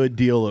a good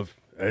deal of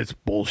it's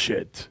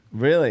bullshit.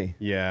 Really?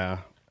 Yeah.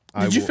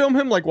 Did you film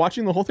him like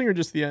watching the whole thing or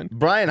just the end?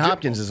 Brian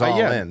Hopkins is all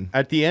in.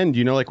 At the end,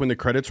 like when the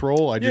credits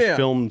roll, I just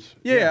filmed.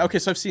 Yeah. Okay,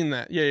 so I've seen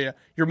that. Yeah.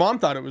 Your mom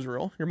thought it was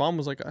real. Your mom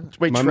was like,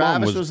 Wait, My mom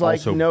Travis was like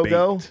also no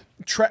go.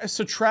 baked.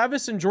 so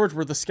Travis and George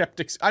were the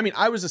skeptics. I mean,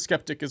 I was a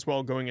skeptic as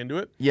well going into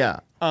it. Yeah.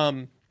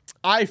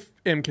 I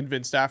am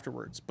convinced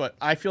afterwards, but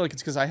I feel like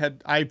it's because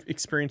I've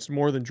experienced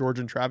more than George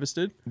and Travis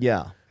did.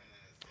 Yeah.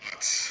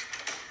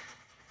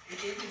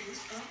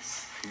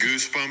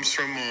 Goosebumps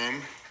from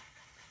mom.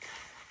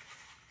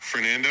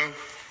 Fernando?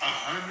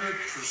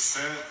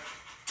 100%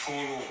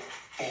 total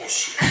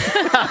bullshit.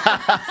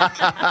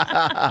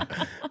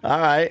 All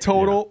right.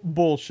 Total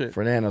bullshit.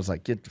 Fernando's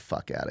like, get the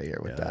fuck out of here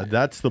with that.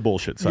 That's the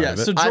bullshit side of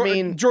it. So I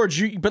mean-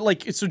 George,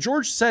 so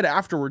George said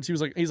afterwards,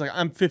 he's like,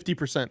 I'm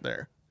 50%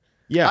 there.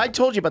 yeah. I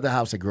told you about the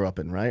house I grew up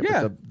in, right?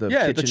 Yeah. With the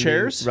Yeah, the kitchen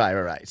chairs.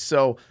 Right.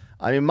 So,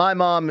 I mean, my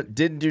mom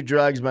didn't do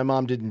drugs. My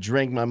mom didn't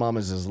drink. My mom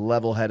is as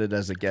level-headed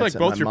as it I gets. feel like and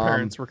both my your mom,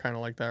 parents were kind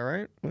of like that,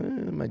 right?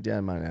 My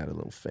dad might have had a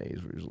little phase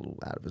where he was a little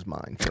out of his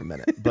mind for a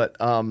minute. But,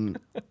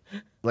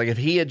 like, if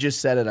he had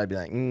just said it, I'd be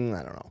like, I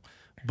don't know.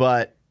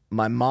 But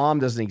my mom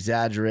doesn't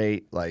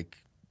exaggerate. Like,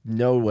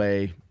 no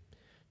way.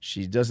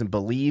 She doesn't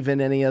believe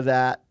in any of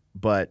that.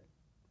 But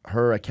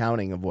her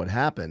accounting of what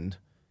happened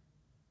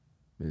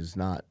is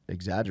not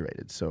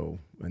exaggerated. So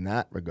in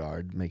that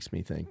regard, makes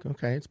me think,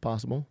 okay, it's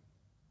possible.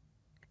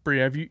 Brie,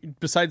 have you,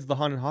 besides the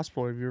haunted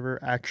hospital, have you ever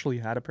actually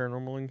had a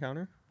paranormal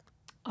encounter?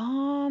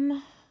 I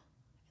feel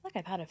like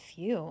I've had a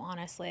few,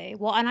 honestly.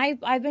 Well, and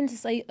I've been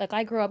to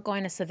I grew up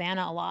going to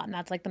Savannah a lot, and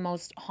that's like the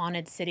most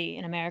haunted city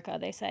in America,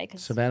 they say.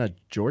 Savannah,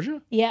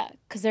 Georgia? Yeah,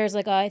 because there's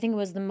I think it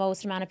was the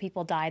most amount of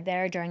people died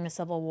there during the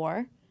Civil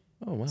War.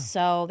 Oh, wow.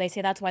 So they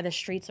say that's why the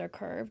streets are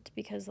curved,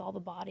 because all the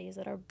bodies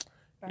that are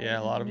buried Yeah,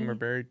 a lot of them are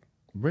buried.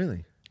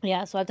 Really?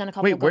 Yeah, so I've done a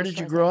couple. Wait, of where ghost did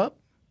you tours grow there. up?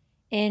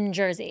 In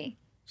Jersey.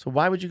 So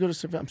why would you go to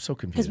Savannah? I'm so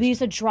confused. Because we used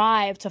to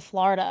drive to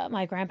Florida.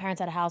 My grandparents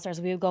had a house there,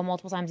 so we would go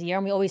multiple times a year,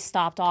 and we always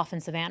stopped off in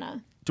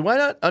Savannah. Do I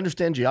not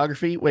understand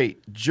geography?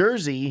 Wait,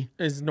 Jersey,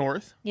 Is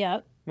north.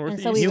 Yep. And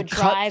Northeast. so we you would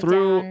cut drive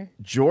through down.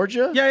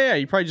 Georgia? Yeah.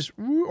 You probably just,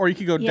 or you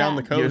could go down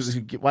the Yeah. coast.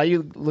 Why are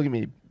you looking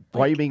at me?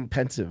 Why are you being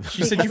pensive?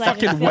 She said, "You Because I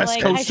just fucking feel West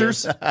like I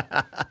Coasters."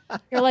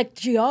 You're like,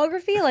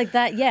 geography? Like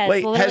that? Yeah, Wait,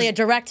 it's literally has- a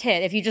direct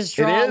hit. If you just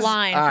It draw a is?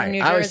 line All from right,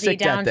 New I was Jersey sick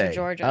that down day. to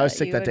Georgia. I was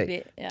sick you that would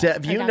day. be- yeah,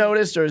 Have or you down-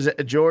 noticed, or is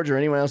it George or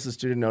anyone else in the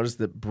student noticed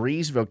that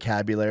Bree's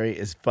vocabulary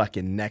is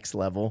fucking next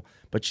level,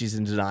 but she's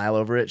in denial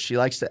over it? She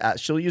likes to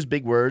she'll use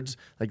big words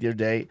like the other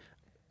day.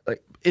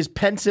 Like, is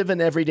pensive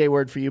an everyday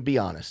word for you? Be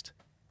honest.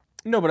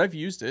 No, but I've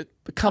used it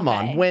But come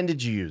on, Okay. when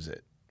did you use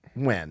it?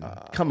 When?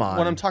 Come on.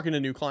 when I'm talking to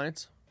new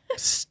clients.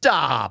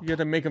 Stop. You got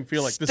to make them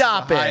feel like this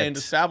Stop is a high-end it.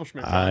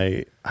 establishment.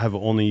 I have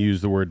only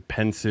used the word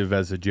pensive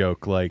as a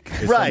joke. Like,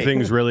 if Right.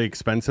 something's really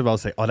expensive, I'll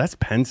say, "Oh, that's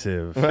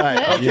pensive." Right.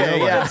 Okay.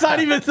 yeah. It's not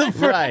even the first.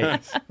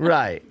 Right.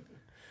 Right.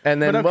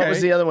 And then But what okay.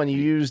 was the other one you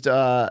used?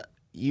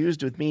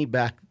 Used with me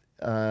back.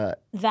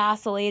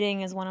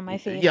 Vacillating is one of my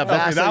favorites. Yeah, Okay,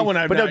 that Vaseline. one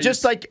I've But no, not just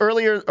used. like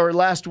earlier or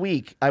last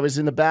week, I was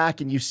in the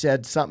back and you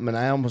said something, and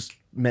I almost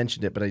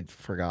mentioned it, but I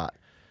forgot.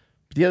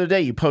 But the other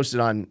day, you posted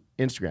on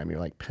Instagram. You're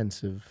like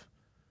pensive.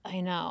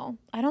 I know.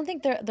 I don't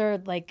think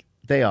they're like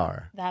They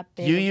are. that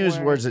big. You of use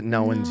words. words that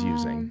no one's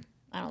using.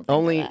 I don't think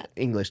Only that.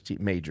 English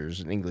majors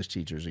and English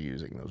teachers are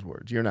using those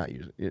words. You're not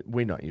using.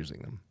 We're not using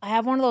them. I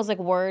have one of those like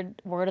word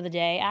of the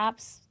day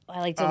apps. I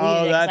like deleted Oh,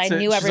 it because that's I it.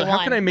 knew She's like, everyone.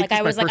 how can I make this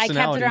I my was like, I kept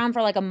personality? it around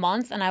for like a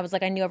month, and I was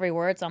like, I knew every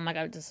word. So I'm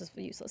like, this is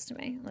useless to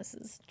me. This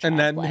is. And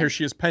then child's here play.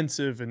 she is,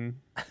 pensive and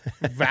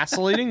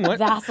vacillating. What?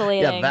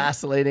 Vacillating. Yeah,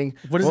 vacillating.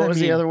 What does that was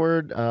the mean? other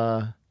word?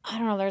 I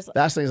don't know. There's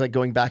Vacillating is like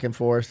going back and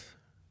forth.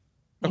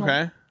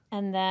 Okay.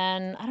 and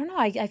then I don't know.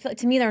 I feel like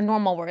to me they're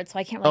normal words, so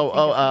I can't really. think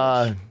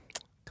of much.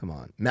 Come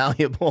on,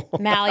 malleable.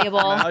 Malleable.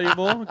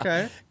 Valuable.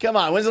 Okay. Come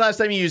on, when's the last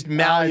time you used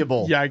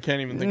malleable? Yeah, I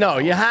can't even think. No,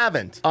 of you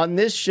haven't. On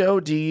this show,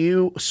 do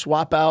you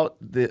swap out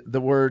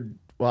the word?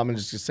 Well, I'm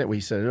just gonna say what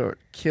he said. Or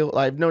kill.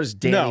 I've noticed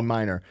Danny No.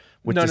 Minor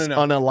with No, this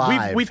no, no.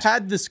 unalive. We've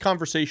had this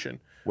conversation.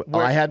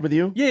 where- I had with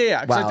you. Yeah.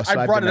 'cause Wow, I so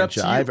I brought have it up to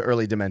dementia. you. I have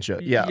early dementia.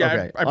 Yeah. Yeah,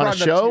 okay. I On a brought it up to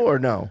show you. or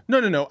no?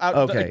 No.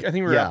 Okay, I think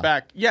we were yeah. out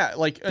back. Yeah,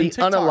 like on The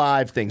TikTok,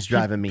 unalive thing's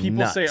driving me people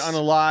nuts. say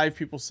unalive.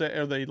 People say,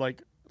 are they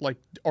like,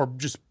 or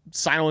just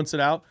silence it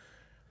out?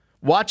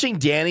 Watching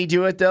Danny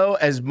do it though,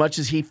 as much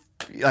as he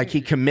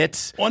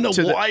commits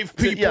Unalive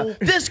people.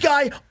 this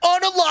guy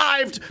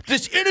unalived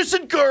this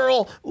innocent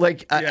girl.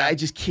 Like Yeah. I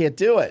just can't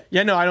do it.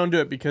 Yeah, no, I don't do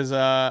it because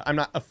I'm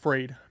not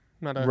afraid.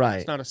 I'm not a, Right.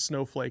 It's not a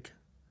snowflake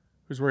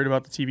who's worried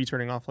about the TV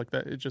turning off like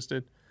that. It just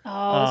did.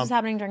 Oh, this is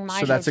happening during my so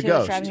show that's a too. It's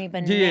ghost. driving me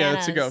bananas. Yeah,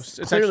 that's a ghost.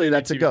 It's Clearly, actually a new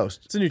that's a TV.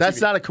 ghost. It's a new That's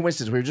TV. not a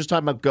coincidence. We were just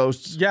talking about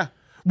ghosts. Yeah.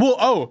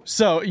 Well,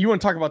 so you want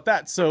to talk about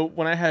that? So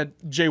when I had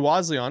Jay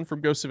Wasley on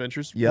from Ghost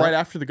Adventures, Yeah. right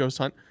after the ghost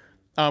hunt,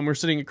 we're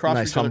sitting across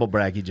Nice each other. humble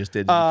brag he just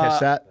did. Did you catch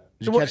that?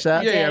 Did you catch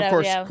that? Yeah, Yeah, of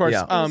course, yeah. of course.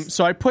 Yeah.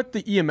 So I put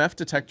the EMF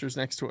detectors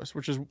next to us,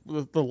 which is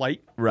the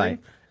light. Right.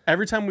 thing.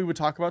 Every time we would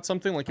talk about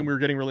something, like and we were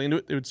getting really into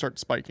it, it would start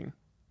spiking.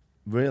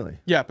 Really?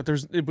 Yeah, but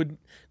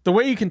the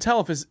way you can tell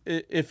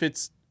if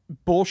it's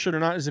bullshit or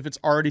not is if it's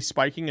already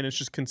spiking and it's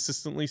just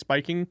consistently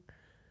spiking.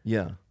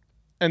 Yeah.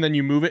 and then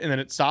you move it, and then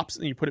it stops,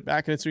 and you put it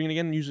back, and it's doing it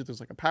again. And usually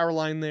there's like a power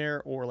line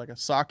there or like a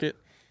socket.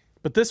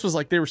 But this was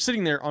like they were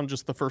sitting there on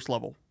just the first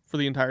level for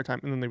the entire time,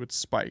 and then they would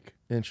spike.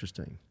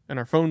 Interesting. And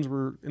our phones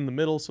were in the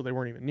middle, so they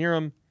weren't even near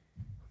them.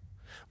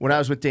 When I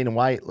was with Dana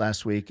White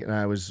last week, and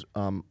I was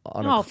on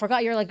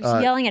forgot you're like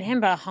yelling at him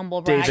about a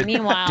humble brag.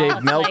 Meanwhile,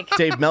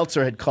 Dave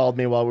Meltzer had called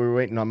me while we were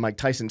waiting on Mike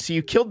Tyson. See,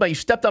 you killed you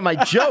stepped on my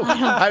joke.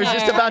 I was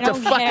just about to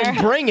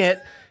fucking bring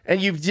it,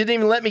 and you didn't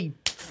even let me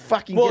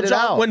fucking get it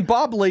out. When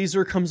Bob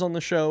Lazar comes on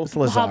the show, it's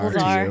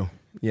Lazar.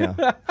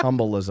 Yeah,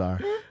 humble Lazar.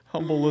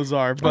 Humble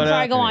Lazar. But,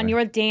 sorry, go on. You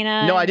were with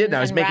Dana. No, I didn't.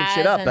 I was making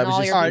shit up. I was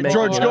just all right,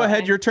 George, go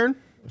ahead. Your turn.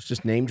 I was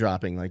just name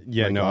dropping like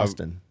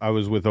Austin. I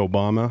was with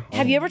Obama.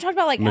 Have you ever talked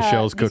about like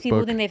Michelle's these people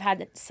who cookbook. think they've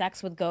had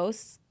sex with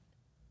ghosts?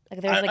 Like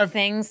there's like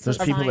things. There's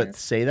people that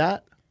say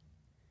that.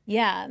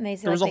 Yeah, and they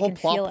say there was like, a whole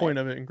plot point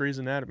it. of it in Grey's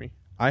Anatomy.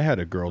 I had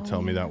a girl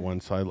tell me that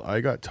once.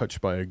 I got touched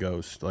by a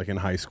ghost like in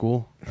high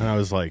school, and I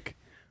was like,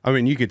 I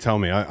mean, you could tell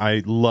me.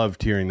 I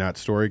loved hearing that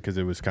story because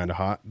it was kind of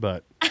hot,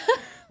 but.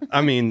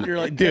 I mean, You're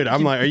like, dude,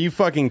 I'm like, are you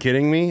fucking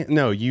kidding me?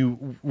 No,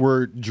 you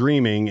were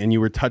dreaming and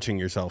you were touching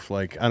yourself.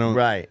 Like, I don't.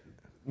 Right.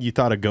 You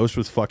thought a ghost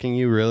was fucking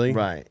you, really?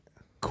 Right.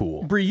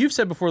 Cool. Bree, you've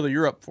said before that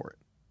you're up for it.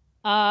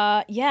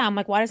 Yeah, I'm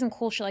like, why doesn't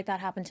cool shit like that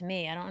happen to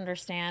me? I don't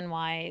understand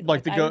why.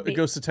 Like the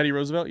ghost of Teddy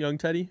Roosevelt, young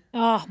Teddy?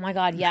 Oh my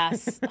God,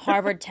 yes.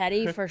 Harvard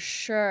Teddy for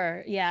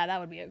sure. Yeah, that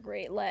would be a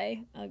great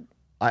lay.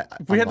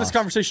 We had this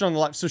conversation on the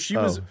live. So we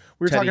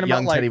were Teddy, talking about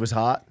young like Teddy was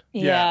hot.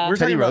 Yeah. we were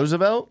Teddy talking about-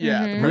 Roosevelt?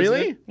 Yeah. the Really?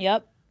 president.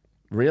 Yep.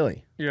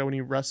 Really? Yeah, when he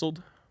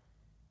wrestled.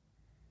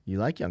 You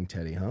like young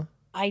Teddy, huh?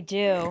 I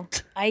do.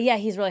 Yeah,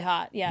 he's really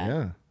hot. Yeah.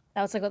 Yeah.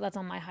 That's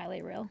on my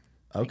highlight reel.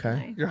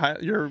 Okay. Your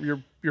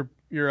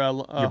Your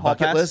hall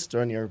bucket pass? list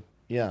on your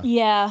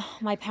Yeah,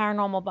 my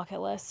paranormal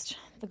bucket list.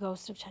 The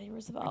ghost of Teddy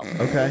Roosevelt.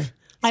 Okay.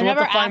 I we'll have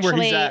never to find where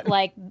he's actually at.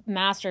 like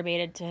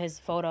masturbated to his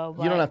photo.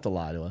 But You don't have to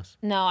lie to us.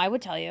 No, I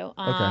would tell you.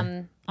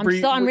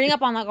 Bree, I'm reading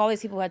up on like all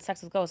these people who had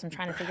sex with ghosts. I'm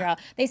trying to figure out.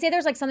 They say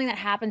there's like something that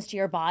happens to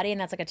your body,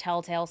 and that's like a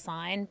telltale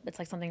sign. It's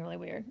like something really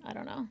weird. I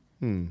don't know.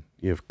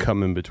 You have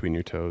cum in between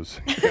your toes.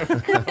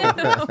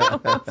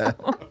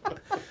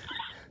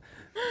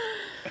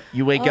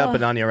 You wake up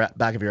and on your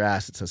back of your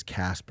ass it says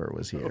Casper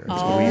was here. It's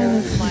Oh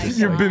weird. my God.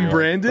 You've been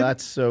branded?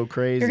 That's so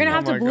crazy. You're gonna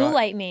have my to blue God.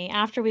 light me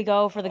after we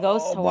go for the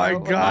ghost tour. my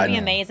Wouldn't God. that be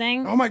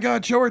amazing? Oh my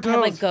God, show her I have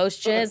like toes.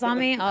 ghost jizz on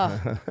me.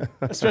 Oh,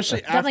 Especially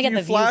after Definitely get you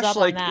the views flash, up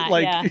on like,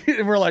 that,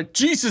 and we're like,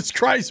 Jesus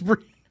Christ,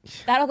 Bree.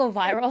 that'll go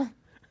viral.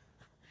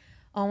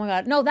 Oh my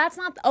God. No, that's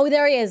not. Oh,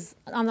 there he is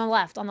on the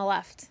left. On the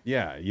left.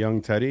 Yeah,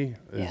 young Teddy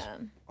is Yeah.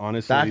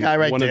 honestly That guy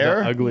right one there?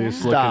 of the ugliest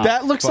Yeah. looking. Stop.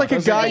 That looks like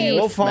a guy Wait, you will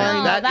Wolfman. find.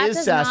 No, that that is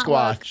does not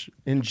Sasquatch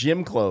in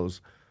gym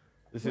clothes.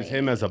 This is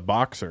him as a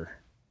boxer.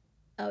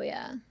 Oh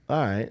yeah. All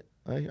right.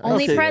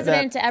 Only Okay,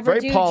 president that- to ever very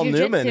do Paul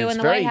Newman. jujitsu It's in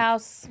the very, White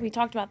House. We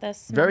talked about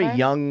this. Very remember?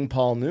 young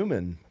Paul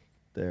Newman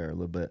there a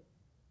little bit.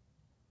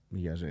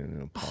 You guys don't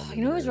know Paul Newman.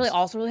 You know who's is. really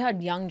also really hot?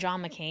 Young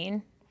John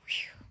McCain.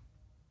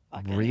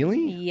 Really?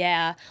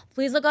 Yeah.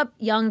 Please look up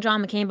young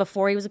John McCain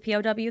before he was a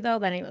POW though.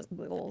 Then he was a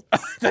little,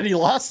 That he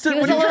lost it. He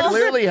was when a he little-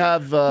 Clearly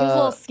have he was a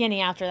little skinny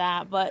after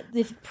that. But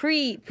if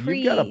pre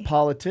you've got a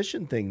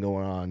politician thing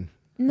going on.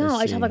 no,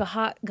 I just see. have like a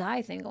hot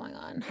guy thing going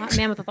on, hot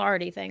man with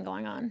authority thing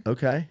going on.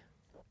 Okay.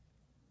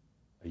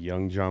 A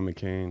young John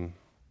McCain.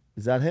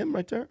 Is that him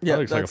right there? Yeah, That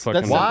looks like a that's-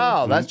 fucking- that's-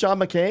 Wow, that's John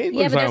McCain?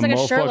 Yeah, Looks but there's like like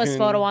a a shirtless motherfucking-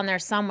 photo on there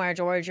somewhere,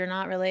 George. You're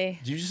not really.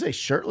 Did you just say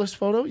shirtless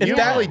photo? You've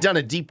that- really done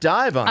a deep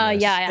dive on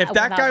this. Yeah. If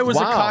that guy was a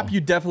 1000%. cop,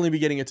 you'd definitely be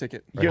getting a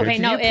ticket. Yo, Okay,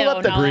 can no, you pull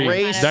up the no,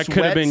 gray no, no. That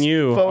could have been sweats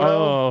you. photo?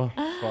 Oh,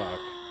 fuck.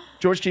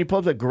 George, can you pull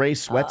up the gray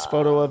sweats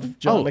photo of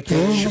John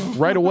McCain?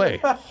 Right away.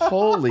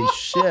 Holy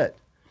shit.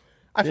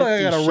 I feel like I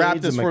 50 gotta wrap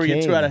Shades this of before we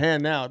get too McCain. out of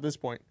hand now at this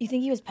point. You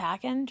think he was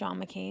packing John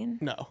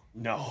McCain?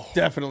 No,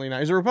 definitely not.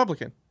 He's a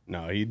Republican.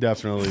 No, he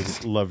definitely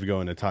loved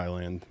going to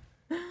Thailand.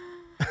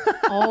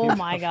 Oh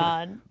my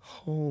God.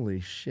 Holy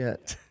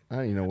shit. I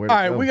don't even know where All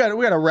to right, go. we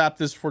got to wrap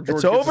this before George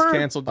It's gets us over?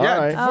 canceled. All Yeah,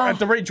 right. at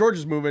the rate George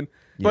is moving.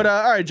 But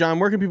all right, John,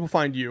 where can people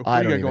find you? What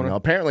I do you don't got even going know. on?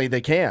 Apparently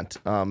they can't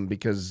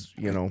because,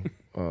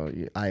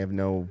 I have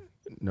no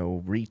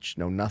reach,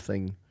 no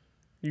nothing.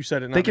 You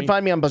said it. Not They can me.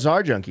 find me on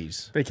Bazaar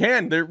Junkies. They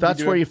can.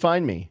 That's where you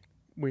find me.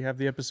 We have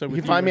the episode. You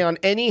with can find me on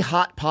any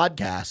hot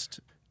podcast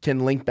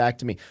can link back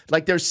to me.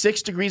 Like there's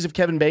 6 degrees of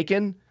Kevin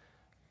Bacon.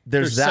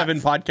 There's that 7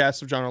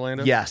 podcasts of John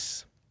Orlando.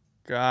 Yes.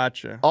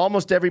 Gotcha.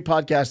 Almost every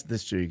podcast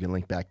this year you can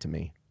link back to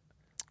me.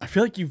 I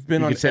feel like you've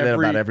been You on could say that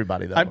every, about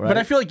everybody, though, But right?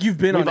 I feel like you've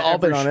been We've on all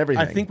been every on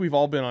everything. I think we've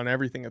all been on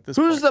everything at this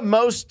Who's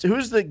point.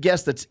 who's the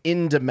guest that's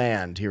in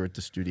demand here at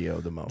the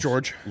studio the most?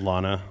 George.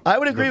 Lana. I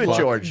would agree with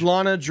George.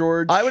 Lana,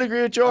 George. I would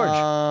agree with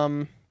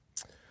George.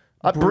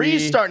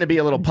 Bree's starting to be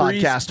a little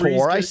podcast Bree's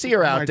whore. I good. see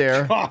her Oh out my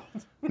there. God.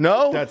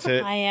 No? That's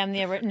it. I am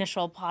the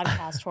initial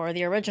podcast whore,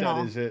 the original.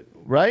 That is it.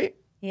 Right?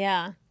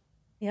 Yeah.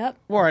 Yep.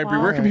 All right, Bree,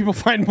 where can people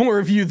find more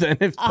of you then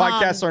if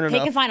podcasts aren't They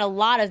enough? can find a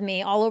lot of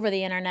me all over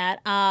the internet.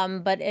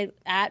 But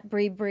at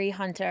Bree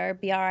Hunter,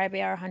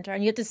 BRIBR Hunter,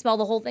 and you have to spell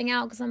the whole thing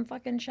out because I'm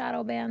fucking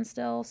shadow banned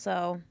still.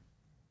 So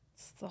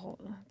It's the whole.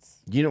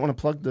 You don't want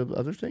to plug the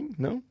other thing?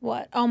 No?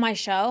 What? Oh, my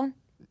show?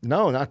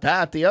 No, not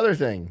that. The other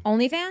thing.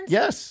 OnlyFans?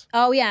 Yes.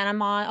 Oh, yeah, and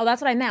I'm on. Oh,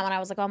 that's what I meant when I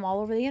was like, I'm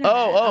all over the internet.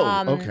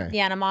 Okay.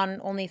 Yeah, and I'm on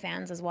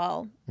OnlyFans as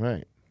well.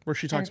 Right. Where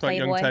she talks And about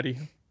young Playboy. Teddy.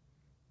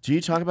 Do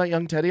you talk about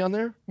young Teddy on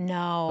there?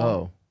 No.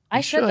 Oh. I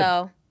You should,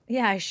 though.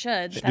 Yeah, I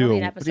should. That'll be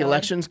an do. episode. With the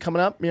elections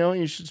coming up,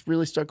 you should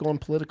really start going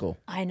political.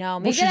 I know.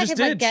 Maybe Well, she I just could,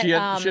 like, did.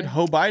 get, She had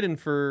Ho Biden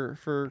for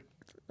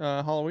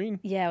Halloween.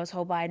 Yeah, it was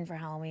Ho Biden for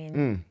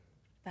Halloween.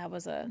 That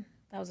was a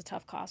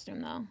tough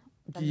costume, though.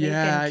 From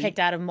Yeah. getting kicked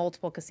out of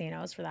multiple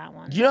casinos for that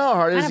one. Do you know how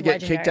hard it is Kind to of get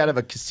kicked legendary. out of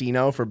a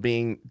casino for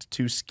being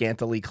too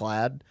scantily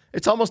clad?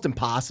 It's almost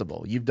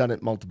impossible. You've done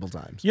it multiple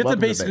times. You have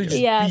Welcome to basically Vegas.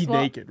 just Yes, be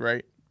well- naked,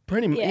 right?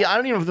 Pretty much. Yeah. Yeah, I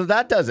don't even know if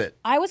that does it.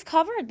 I was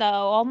covered though.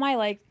 All my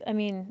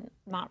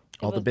not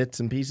it All the was bits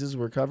and pieces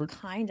were covered.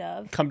 kind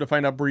of. Come to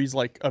find out, Bree's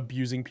like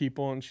abusing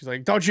people, and she's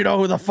like, "Don't you know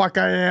who the fuck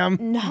I am?"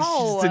 No. she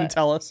just didn't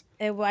tell us.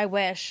 I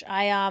wish.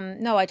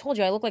 No, I told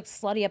you I looked like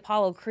slutty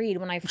Apollo Creed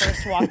when I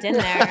first walked in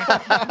there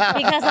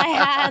because I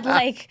had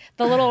like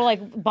the little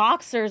like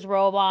boxer's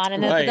robe on,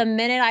 and Right. the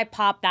minute I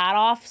popped that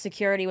off,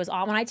 security was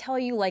on. When I tell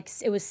you, like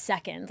it was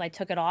seconds. I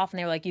took it off, and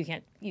they were like, "You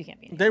can't be." In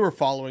here." They were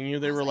following you.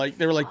 They were like,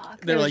 They were "You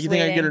just think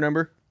I can get her waiting.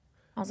 number?"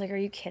 I was like, "Are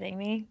you kidding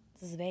me?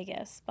 This is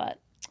Vegas." But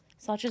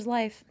such is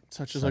life.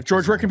 Such as like,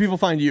 George, where can people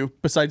find you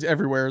besides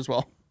everywhere as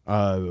well?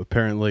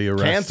 Apparently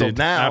arrested Canceled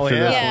now, after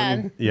yeah.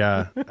 this one.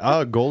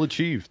 Yeah. Goal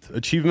achieved.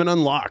 Achievement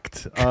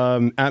unlocked.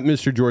 At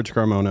Mr. George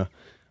Carmona.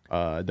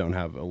 I don't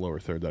have a lower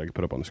third that I can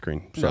put up on the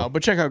screen. So No,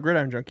 but check out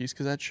Gridiron Junkies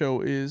because that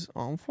show is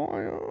on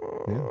fire.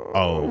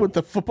 Oh. With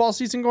the football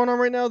season going on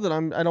right now, that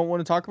I don't want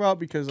to talk about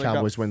because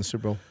Cowboys win the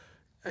Super Bowl.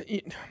 I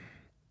got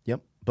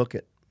Yep, book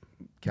it.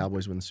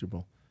 Cowboys win the Super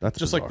Bowl. that's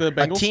just like bizarre.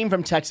 the A Bengals. team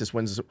from Texas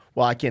wins.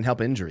 Well, I can't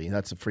help injury.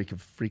 That's a freak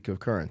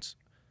occurrence.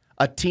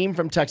 A team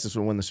from Texas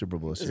will win the Super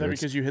Bowl this Is year. that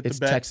because you hit the it's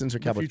bet, Texans or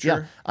the Cowboys? future?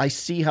 Yeah, I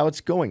see how it's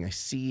going. I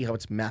see how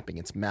it's mapping.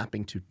 It's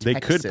mapping to They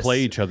Texas. could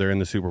play each other in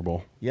the Super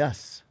Bowl.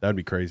 Yes. That'd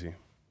be crazy.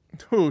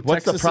 Who,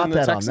 What's Texas the prop and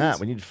bet on Texans? that?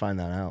 We need to find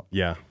that out.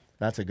 Yeah.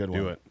 That's a good one.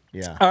 Do it.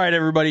 Yeah. All right,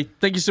 everybody.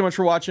 Thank you so much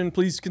for watching.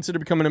 Please consider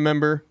becoming a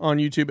member on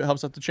YouTube. It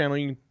helps out the channel.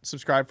 You can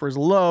subscribe for as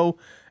low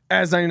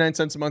as 99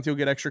 cents a month. You'll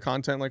get extra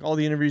content like all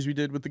the interviews we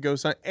did with the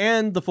Ghost Hunt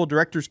and the full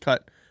director's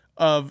cut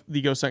of the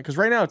Ghost Hunt. Because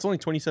right now it's only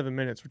 27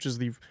 minutes, which is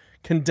the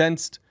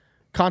condensed,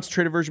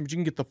 concentrated version, but you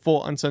can get the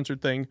full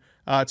uncensored thing.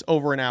 It's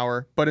over an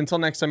hour. But until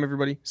next time,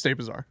 everybody, stay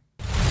bizarre.